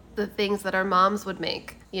of the things that our moms would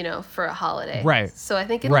make, for a holiday. Right. So I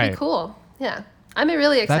think it'll be cool. Yeah. I'm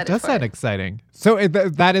really excited for it. That does sound exciting. So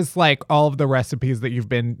that is like all of the recipes that you've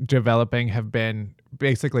been developing have been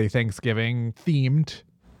basically Thanksgiving themed.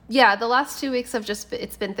 Yeah. The last 2 weeks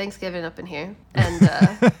it's been Thanksgiving up in here.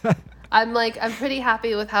 And I'm pretty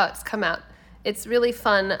happy with how it's come out. It's really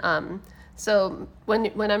fun. So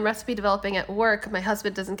when I'm recipe developing at work, my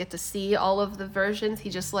husband doesn't get to see all of the versions. He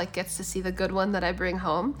just gets to see the good one that I bring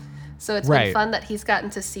home. So it's been fun that he's gotten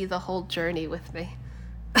to see the whole journey with me.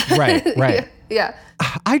 Right. Yeah.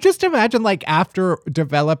 I just imagine after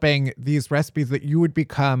developing these recipes that you would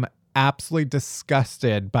become absolutely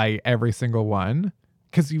disgusted by every single one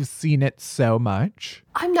because you've seen it so much.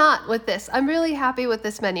 I'm not with this. I'm really happy with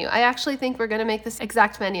this menu. I actually think we're going to make this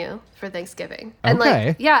exact menu for Thanksgiving. And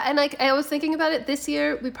I was thinking about it this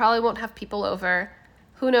year. We probably won't have people over.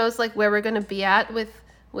 Who knows where we're going to be at with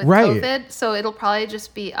COVID. So it'll probably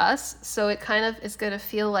just be us. So it kind of is going to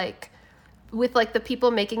feel like with the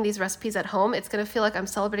people making these recipes at home, it's going to feel like I'm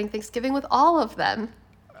celebrating Thanksgiving with all of them.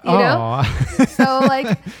 You know? So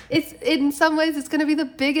it's in some ways it's going to be the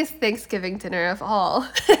biggest Thanksgiving dinner of all.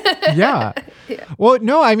 Yeah. Well,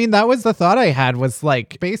 no, I mean, that was the thought I had was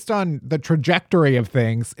based on the trajectory of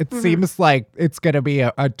things, it seems like it's going to be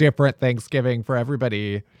a different Thanksgiving for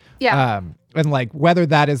everybody. Yeah. And whether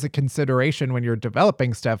that is a consideration when you're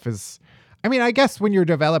developing stuff is, I mean, I guess when you're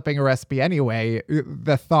developing a recipe anyway,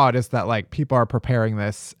 the thought is that people are preparing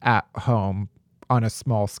this at home on a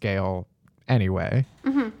small scale anyway.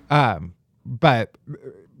 But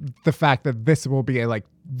the fact that this will be a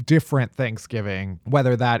different Thanksgiving,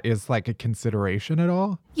 whether that is a consideration at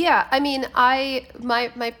all. Yeah, I mean,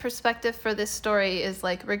 my perspective for this story is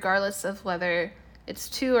regardless of whether it's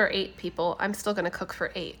 2 or 8 people, I'm still going to cook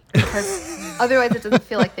for 8 because otherwise it doesn't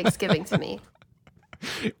feel like Thanksgiving to me.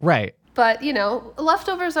 Right. But,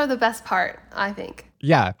 leftovers are the best part, I think.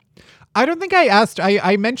 Yeah. I don't think I asked.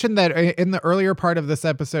 I mentioned that in the earlier part of this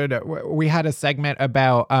episode, we had a segment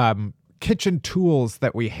about kitchen tools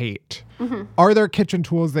that we hate. Are there kitchen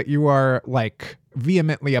tools that you are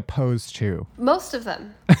vehemently opposed to? Most of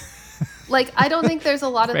them. I don't think there's a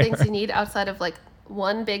lot of things you need outside of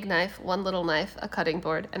one big knife, one little knife, a cutting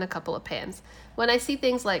board, and a couple of pans. When I see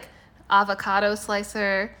things like avocado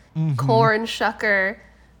slicer, corn shucker,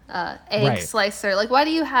 egg slicer, like why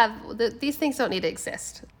do you have these things? Don't need to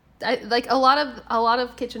exist. Like a lot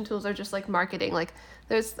of kitchen tools are just like marketing. Like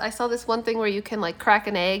I saw this one thing where you can like crack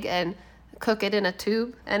an egg and cook it in a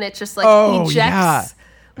tube, and it just like ejects. Yeah.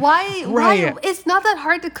 Why? It's not that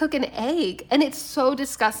hard to cook an egg, and it's so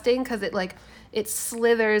disgusting because it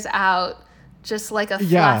slithers out just like a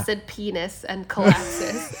flaccid penis and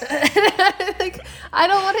collapses. Like, I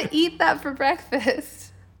don't want to eat that for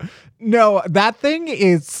breakfast. No, that thing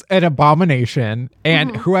is an abomination,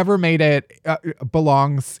 and whoever made it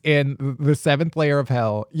belongs in the 7th layer of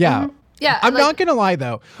hell. Yeah. Mm-hmm. Yeah. I'm not going to lie,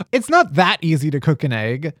 though. It's not that easy to cook an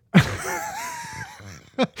egg.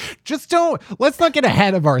 Let's not get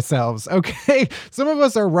ahead of ourselves, okay? Some of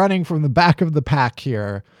us are running from the back of the pack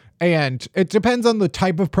here, and it depends on the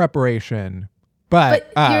type of preparation.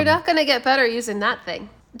 But you're not going to get better using that thing.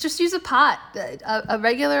 Just use a pot, a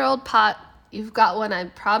regular old pot. You've got one. I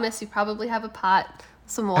promise you probably have a pot,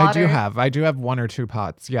 some water. I do have 1 or 2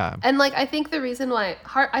 pots, yeah. And like, I think the reason why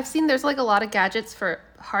I've seen there's like a lot of gadgets for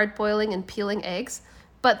hard boiling and peeling eggs,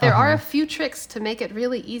 but there are a few tricks to make it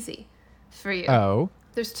really easy for you. Oh.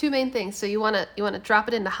 There's 2 main things. So you want to drop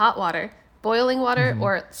it into hot water, boiling water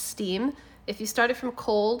or steam. If you start it from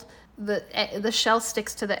cold, the shell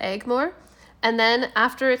sticks to the egg more. And then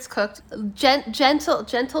after it's cooked,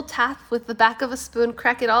 gentle tap with the back of a spoon,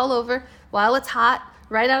 crack it all over while it's hot,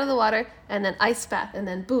 right out of the water, and then ice bath, and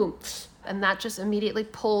then boom. And that just immediately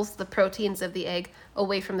pulls the proteins of the egg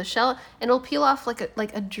away from the shell, and it'll peel off like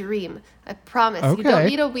a dream. I promise. Okay. You don't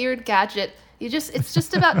need a weird gadget. It's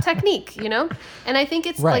just about technique, you know? And I think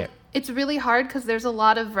it's it's really hard because there's a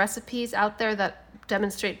lot of recipes out there that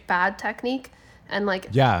demonstrate bad technique. And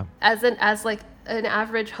as an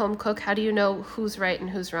average home cook, how do you know who's right and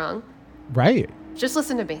who's wrong? Right. Just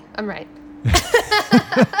listen to me. I'm right.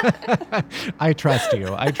 I trust you.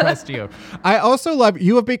 I also love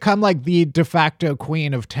you have become like the de facto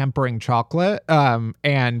queen of tempering chocolate. And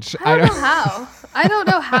I don't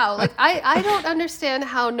know how. Like I don't understand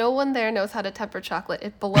how no one there knows how to temper chocolate.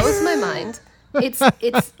 It blows my mind.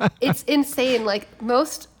 It's insane. Like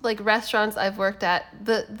most like restaurants I've worked at,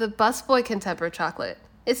 the busboy can temper chocolate.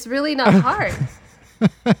 It's really not hard.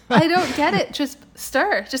 I don't get it. Just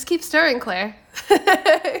stir. Just keep stirring, Claire.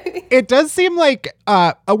 It does seem like,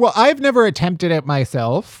 well, I've never attempted it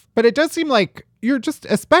myself, but it does seem like you're just,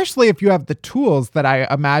 especially if you have the tools that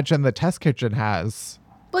I imagine the test kitchen has.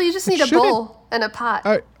 Well, you just need a bowl and a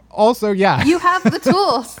pot. Also, yeah. You have the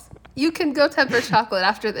tools. You can go temper chocolate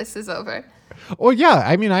after this is over. Well, yeah.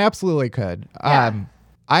 I mean, I absolutely could. Yeah.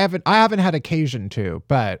 I haven't had occasion to,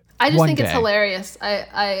 but I just think it's hilarious.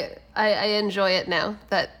 I enjoy it now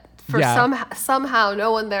that somehow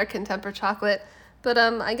no one there can temper chocolate. But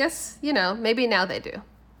I guess, maybe now they do.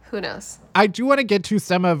 Who knows? I do want to get to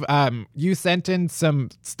some of, you sent in some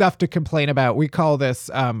stuff to complain about. We call this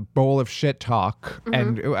bowl of shit talk. Mm-hmm.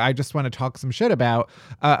 And I just want to talk some shit about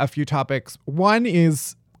a few topics. One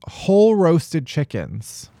is whole roasted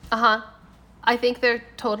chickens. Uh-huh. I think they're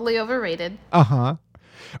totally overrated. Uh-huh.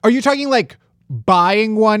 Are you talking like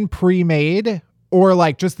buying one pre-made or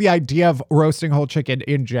like just the idea of roasting whole chicken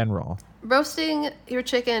in general? Roasting your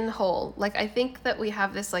chicken whole. Like, I think that we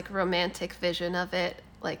have this like romantic vision of it.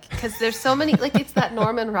 Like, because there's so many, like it's that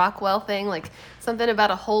Norman Rockwell thing, like something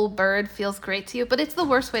about a whole bird feels great to you, but it's the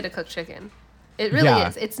worst way to cook chicken. It really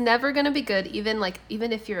is. It's never going to be good, even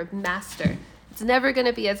if you're a master. It's never going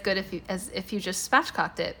to be as good as if you just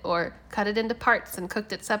spatchcocked it or cut it into parts and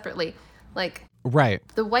cooked it separately. Like, right.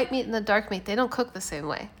 The white meat and the dark meat, they don't cook the same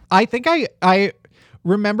way. I think I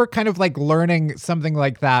remember kind of like learning something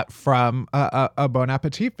like that from a Bon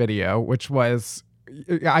Appetit video, which was,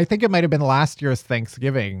 I think it might have been last year's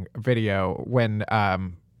Thanksgiving video when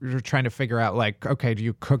you're trying to figure out like, okay, do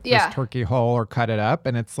you cook this turkey whole or cut it up?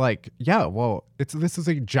 And it's like, this is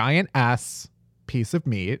a giant ass piece of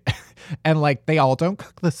meat and like they all don't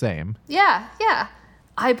cook the same. Yeah.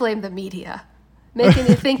 I blame the media. Making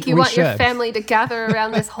you think you want your family to gather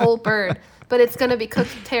around this whole bird, but it's going to be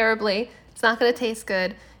cooked terribly. It's not going to taste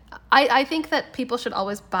good. I think that people should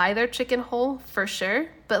always buy their chicken whole for sure,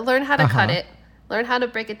 but learn how to cut it, learn how to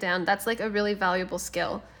break it down. That's like a really valuable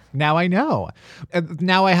skill. Now I know.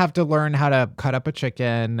 Now I have to learn how to cut up a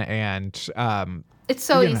chicken and... it's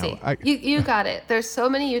so easy. You got it. There's so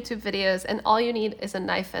many YouTube videos and all you need is a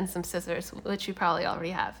knife and some scissors, which you probably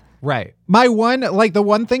already have. Right. The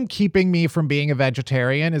one thing keeping me from being a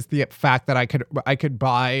vegetarian is the fact that I could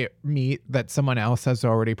buy meat that someone else has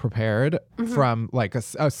already prepared from like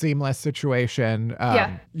a seamless situation.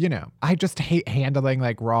 You know, I just hate handling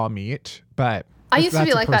like raw meat, but I used to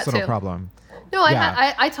be like that too. That's a personal problem. No,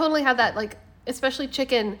 I totally had that, like, especially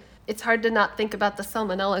chicken. It's hard to not think about the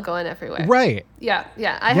salmonella going everywhere. Right. Yeah.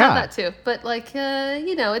 I have that too. But like,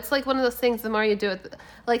 you know, it's like one of those things, the more you do it,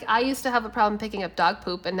 like I used to have a problem picking up dog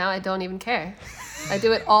poop and now I don't even care. I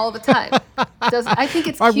do it all the time. I think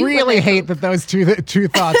it's cute. I really hate that those two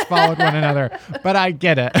thoughts followed one another, but I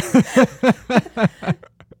get it.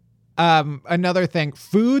 Another thing,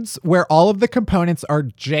 foods where all of the components are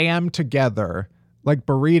jammed together, like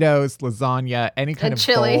burritos, lasagna, any kind of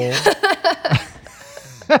chili. bowl.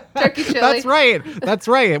 Turkey chili. That's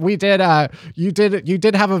right. We did. You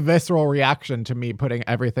did have a visceral reaction to me putting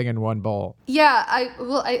everything in one bowl. Yeah.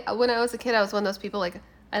 When I was a kid, I was one of those people like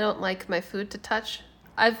I don't like my food to touch.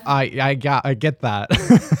 I get that.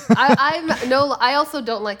 I also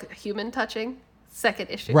don't like human touching. Second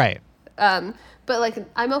issue. Right. But like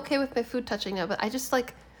I'm okay with my food touching now. But I just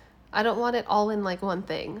like I don't want it all in like one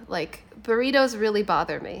thing. Like burritos really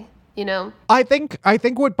bother me. You know, I think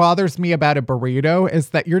what bothers me about a burrito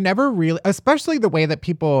is that you're never really, especially the way that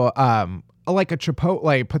people, like a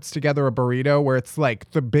Chipotle puts together a burrito where it's like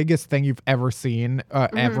the biggest thing you've ever seen,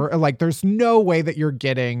 ever. Like there's no way that you're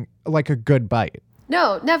getting like a good bite.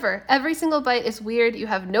 No, never. Every single bite is weird. You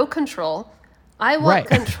have no control. I want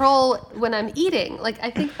control when I'm eating. Like, I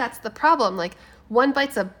think that's the problem. Like one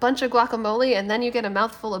bite's a bunch of guacamole and then you get a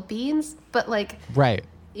mouthful of beans, but like, right.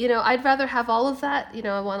 You know, I'd rather have all of that. You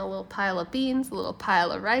know, I want a little pile of beans, a little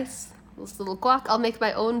pile of rice, this little guac. I'll make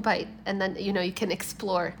my own bite. And then, you know, you can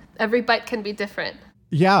explore. Every bite can be different.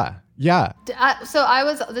 Yeah.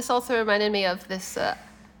 This also reminded me of this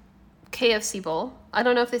KFC bowl. I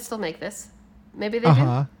don't know if they still make this. Maybe they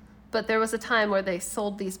do. But there was a time where they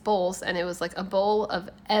sold these bowls and it was like a bowl of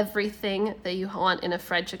everything that you want in a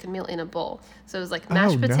fried chicken meal in a bowl. So it was like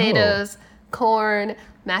mashed potatoes, corn,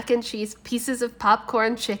 mac and cheese, pieces of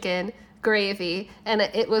popcorn chicken, gravy, and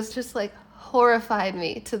it was just like horrified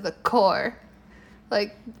me to the core.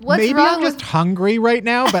 Like, what's Maybe wrong I'm just hungry right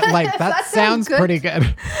now, but like that sounds pretty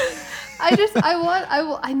good.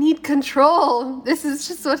 I need control. This is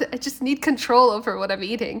just I just need control over what I'm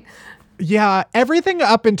eating. Yeah, everything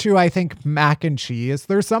up into, I think, mac and cheese.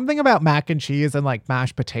 There's something about mac and cheese and like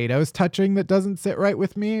mashed potatoes touching that doesn't sit right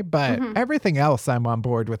with me, but everything else I'm on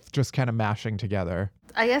board with just kind of mashing together.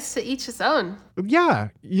 I guess to each his own. Yeah,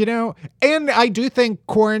 you know, and I do think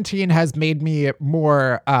quarantine has made me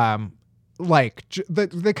more like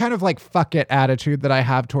the kind of like fuck it attitude that I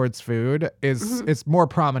have towards food is more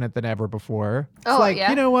prominent than ever before. It's like,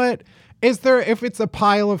 you know what? If it's a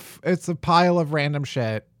pile of random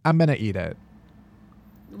shit, I'm going to eat it.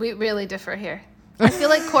 We really differ here. I feel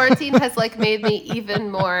like quarantine has like made me even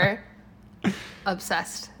more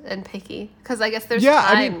obsessed and picky because I guess there's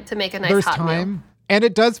time to make a nice hot meal. And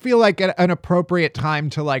it does feel like an appropriate time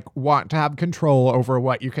to like want to have control over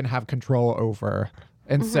what you can have control over.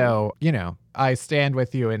 And so, you know, I stand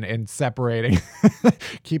with you in separating,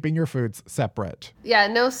 keeping your foods separate. Yeah,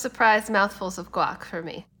 no surprise mouthfuls of guac for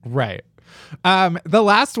me. Right. The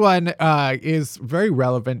last one is very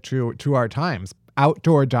relevant to our times.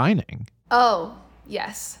 Outdoor dining. Oh,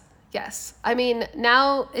 yes. I mean,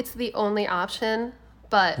 now it's the only option,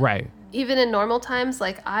 but even in normal times,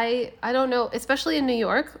 like I don't know, especially in New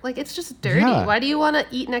York, like it's just dirty. Yeah. Why do you want to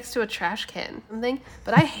eat next to a trash can?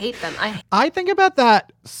 But I hate them. I think about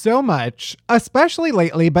that so much, especially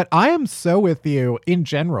lately, but I am so with you in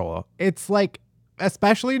general. It's like,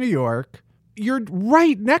 especially New York, you're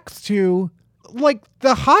right next to like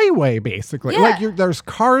the highway, basically. Yeah. Like there's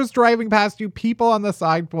cars driving past you, people on the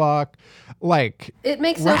sidewalk, like it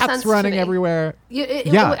makes no rats sense running to me. Everywhere.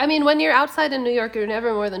 I mean, when you're outside in New York, you're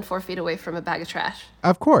never more than 4 feet away from a bag of trash.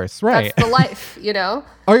 Of course, right. That's the life, you know?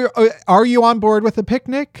 Are you on board with a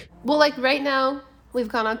picnic? Well, like right now, we've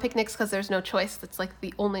gone on picnics because there's no choice. That's like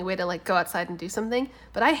the only way to like go outside and do something.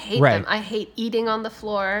 But I hate them. I hate eating on the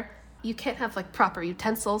floor. You can't have like proper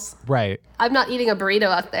utensils. Right. I'm not eating a burrito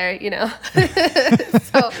out there, you know.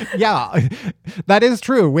 So. Yeah, that is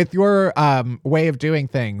true. With your way of doing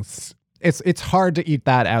things, it's hard to eat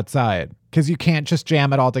that outside because you can't just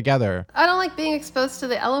jam it all together. I don't like being exposed to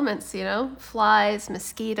the elements, you know, flies,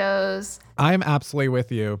 mosquitoes. I'm absolutely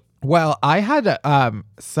with you. Well, I had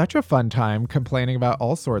such a fun time complaining about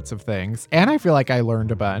all sorts of things, and I feel like I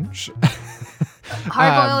learned a bunch.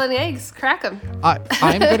 Hard boil and eggs, crack them.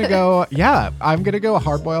 I'm gonna go. Yeah, I'm gonna go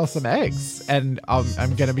hard boil some eggs, and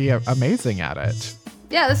I'm gonna be amazing at it.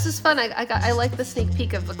 Yeah, this is fun. I like the sneak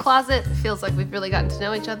peek of the closet. It feels like we've really gotten to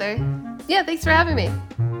know each other. Yeah, thanks for having me.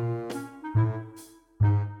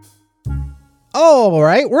 All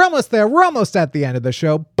right, we're almost there. We're almost at the end of the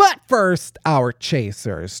show. But first, our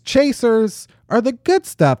chasers. Chasers are the good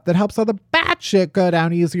stuff that helps all the bad shit go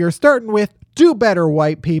down easier, starting with Do Better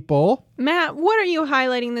White People. Matt, what are you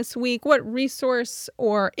highlighting this week? What resource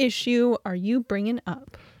or issue are you bringing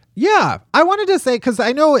up? Yeah, I wanted to say, because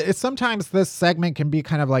I know sometimes this segment can be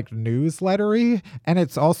kind of like newslettery, and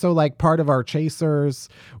it's also like part of our chasers,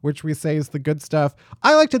 which we say is the good stuff.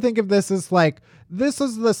 I like to think of this as like, this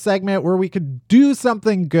is the segment where we could do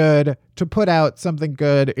something good to put out something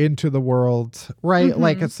good into the world, right? Mm-hmm.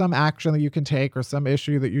 Like it's some action that you can take or some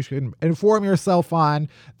issue that you should inform yourself on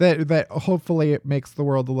that hopefully it makes the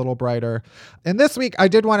world a little brighter. And this week, I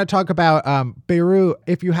did want to talk about Beirut.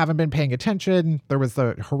 If you haven't been paying attention, there was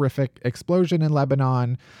a horrific explosion in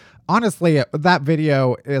Lebanon. Honestly, that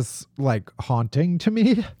video is like haunting to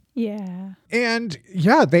me. Yeah. And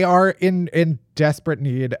yeah, they are in desperate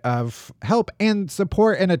need of help and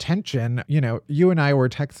support and attention. You know, you and I were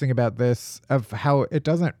texting about this, of how it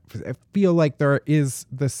doesn't feel like there is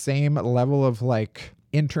the same level of like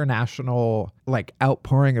international like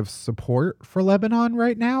outpouring of support for Lebanon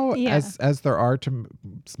right now as there are to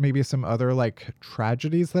maybe some other like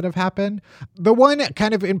tragedies that have happened. The one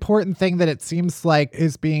kind of important thing that it seems like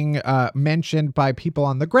is being mentioned by people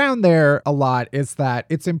on the ground there a lot is that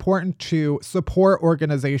it's important to support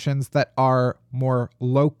organizations that are more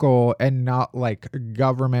local and not like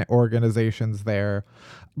government organizations there.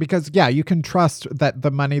 Because, yeah, you can trust that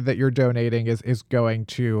the money that you're donating is going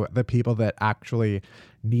to the people that actually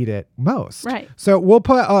need it most. Right. So we'll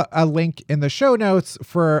put a link in the show notes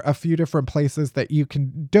for a few different places that you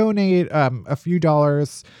can donate a few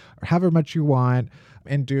dollars or however much you want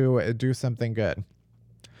and do something good.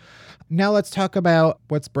 Now let's talk about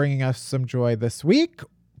what's bringing us some joy this week.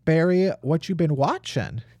 Barry, what you been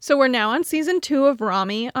watching? So we're now on season 2 of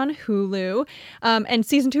Rami on Hulu. And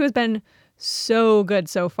season 2 has been so good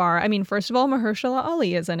so far. I mean, first of all, Mahershala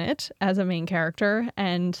Ali is in it as a main character,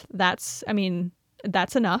 and that's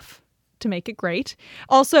enough to make it great.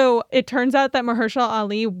 Also, it turns out that Mahershala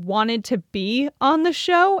Ali wanted to be on the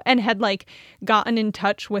show and had like gotten in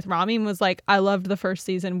touch with Rami and was like, I loved the first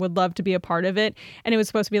season, would love to be a part of it. And it was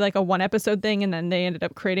supposed to be like a 1 episode thing, and then they ended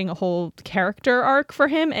up creating a whole character arc for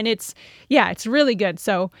him. And it's really good.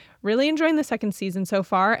 So really enjoying the second season so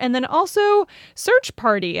far. And then also Search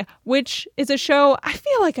Party, which is a show I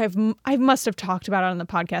feel like I must have talked about it on the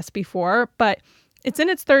podcast before, but it's in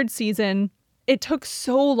its 3rd season. It took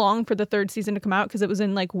so long for the 3rd season to come out because it was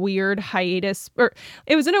in like weird hiatus, or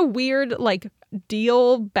it was in a weird like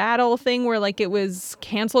deal battle thing where like it was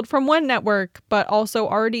canceled from one network but also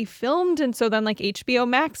already filmed, and so then like HBO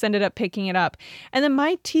Max ended up picking it up. And then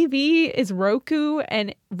my TV is Roku,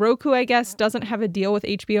 and Roku I guess doesn't have a deal with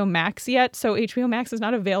HBO Max yet, so HBO Max is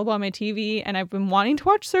not available on my TV, and I've been wanting to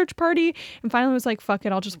watch Search Party and finally was like, fuck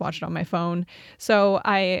it, I'll just watch it on my phone. So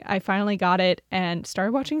I finally got it and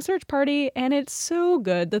started watching Search Party, and it's so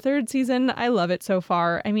good. The 3rd season, I love it so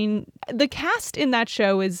far. I mean, the cast in that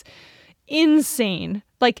show is insane.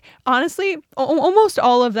 Like, honestly, almost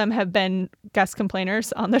all of them have been guest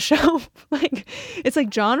complainers on the show. Like, it's like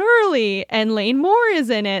John Early and Lane Moore is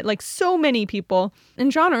in it. Like, so many people.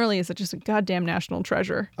 And John Early is just a goddamn national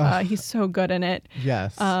treasure. He's so good in it.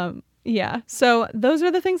 Yes. Yeah. So those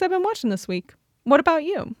are the things I've been watching this week. What about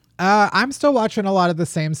you? I'm still watching a lot of the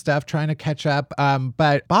same stuff, trying to catch up.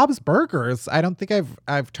 But Bob's Burgers, I don't think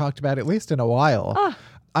I've talked about at least in a while.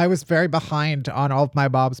 I was very behind on all of my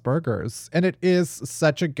Bob's Burgers, and it is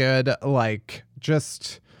such a good, like,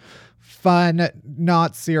 just fun,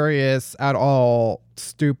 not serious at all,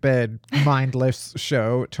 stupid, mindless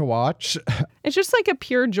show to watch. It's just like a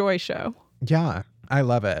pure joy show. Yeah, I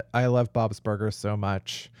love it. I love Bob's Burgers so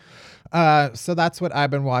much. So that's what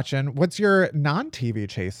I've been watching. What's your non-TV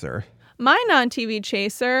chaser? My non-TV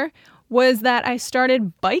chaser was that I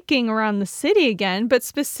started biking around the city again, but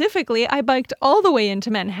specifically I biked all the way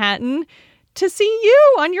into Manhattan to see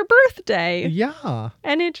you on your birthday. Yeah.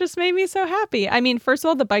 And it just made me so happy. I mean, first of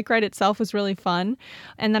all, the bike ride itself was really fun.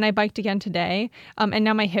 And then I biked again today. And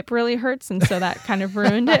now my hip really hurts. And so that kind of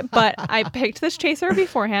ruined it. But I picked this chaser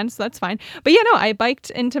beforehand, so that's fine. But yeah, no, I biked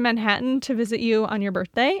into Manhattan to visit you on your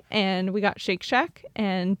birthday. And we got Shake Shack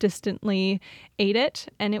and distantly ate it.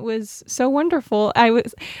 And it was so wonderful.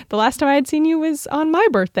 The last time I had seen you was on my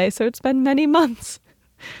birthday. So it's been many months.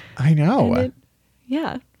 I know.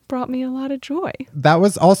 Yeah. Brought me a lot of joy. That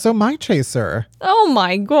was also my chaser. Oh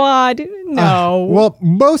my God. No. Well,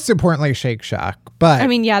 most importantly, Shake Shack. But I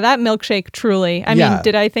mean, yeah, that milkshake truly. I mean,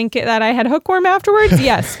 did I think that I had hookworm afterwards?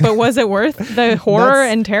 Yes. But was it worth the horror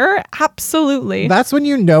and terror? Absolutely. That's when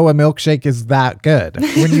you know a milkshake is that good.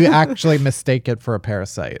 When you actually mistake it for a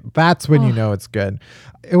parasite. That's when you know it's good.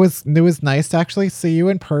 It was nice to actually see you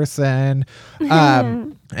in person.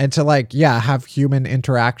 And to have human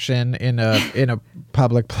interaction in a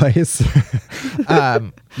public place.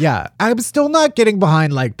 I'm still not getting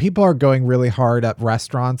behind people are going really hard at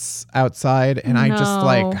restaurants outside, and I just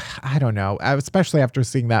I don't know, especially after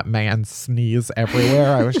seeing that man sneeze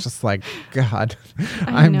everywhere. I was just like, God,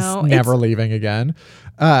 I'm never leaving again.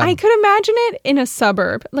 I could imagine it in a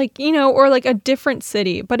suburb, or a different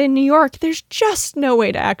city. But in New York, there's just no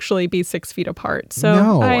way to actually be 6 feet apart.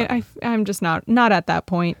 So I'm just not at that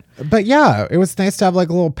point. But yeah, it was nice to have a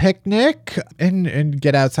little picnic and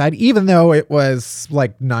get outside, even though it was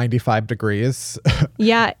 95 degrees.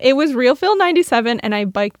 Yeah, it was real feel 97, and I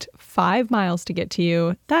biked 5 miles to get to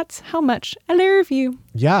you. That's how much I love you.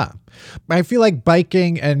 Yeah. I feel like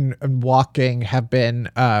biking and walking have been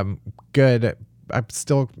good. I'm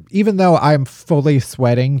still, even though I'm fully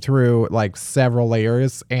sweating through several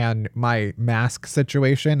layers and my mask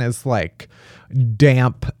situation is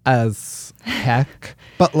damp as heck,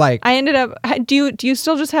 but I ended up, do you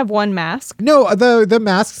still just have one mask? No, the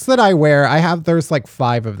masks that I wear, there's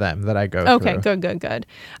 5 of them that I go through. Okay, good.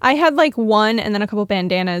 I had one and then a couple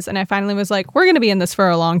bandanas, and I finally was we're going to be in this for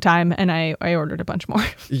a long time, and I ordered a bunch more.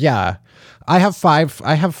 Yeah. I have 5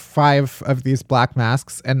 of these black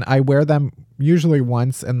masks, and I wear them usually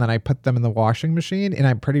once, and then I put them in the washing machine, and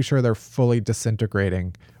I'm pretty sure they're fully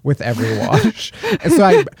disintegrating with every wash.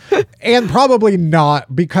 And probably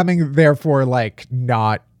not becoming therefore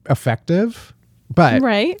not effective, but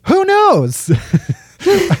who knows?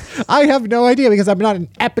 I have no idea because I'm not an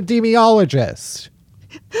epidemiologist.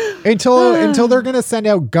 Until they're going to send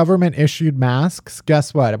out government issued masks,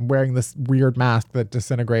 guess what? I'm wearing this weird mask that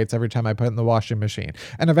disintegrates every time I put it in the washing machine.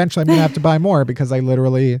 And eventually I'm going to have to buy more because I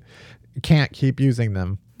literally can't keep using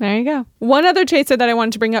them. There you go. One other chaser that I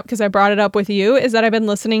wanted to bring up because I brought it up with you is that I've been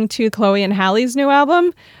listening to Chloe and Halle's new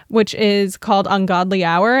album, which is called Ungodly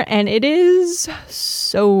Hour, and it is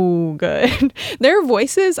so good. Their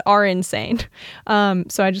voices are insane. So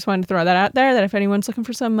I just wanted to throw that out there, that if anyone's looking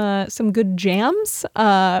for some good jams,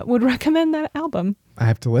 would recommend that album. I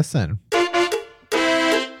have to listen.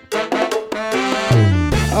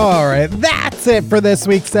 All right, that's it for this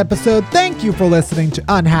week's episode. Thank you for listening to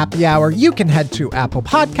Unhappy Hour. You can head to Apple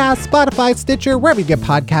Podcasts, Spotify, Stitcher, wherever you get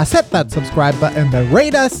podcasts. Hit that subscribe button, then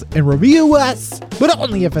rate us and review us, but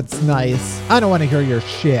only if it's nice. I don't want to hear your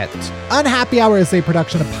shit. Unhappy Hour is a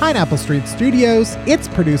production of Pineapple Street Studios. It's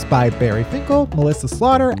produced by Barry Finkel, Melissa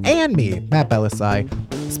Slaughter, and me, Matt Belisai.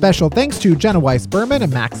 Special thanks to Jenna Weiss-Berman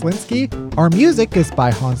and Max Linsky. Our music is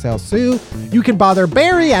by Hansel Sue. You can bother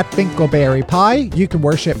Barry at Finkelberry Pie. You can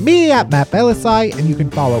worship me at Matt Belisai, and you can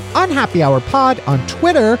follow Unhappy Hour Pod on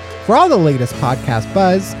Twitter for all the latest podcast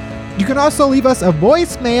buzz. You can also leave us a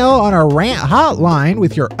voicemail on our rant hotline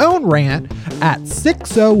with your own rant at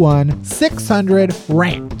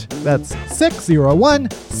 601-600-RANT. That's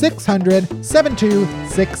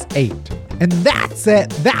 601-600-7268. And that's it.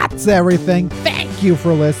 That's everything. Thank you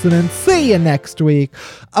for listening. See you next week.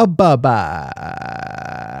 Bye-bye.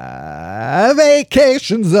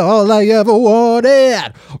 Vacation's all I ever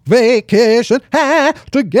wanted. Vacation had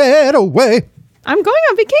to get away. I'm going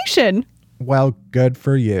on vacation. Well, good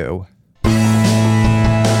for you.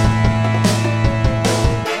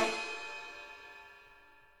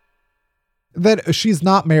 That she's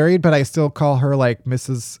not married, but I still call her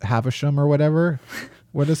Mrs. Havisham or whatever.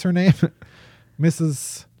 What is her name?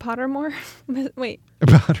 Mrs. Pottermore? Wait.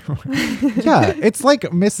 Pottermore. Yeah, it's like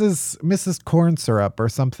Mrs. Corn Syrup or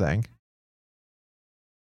something.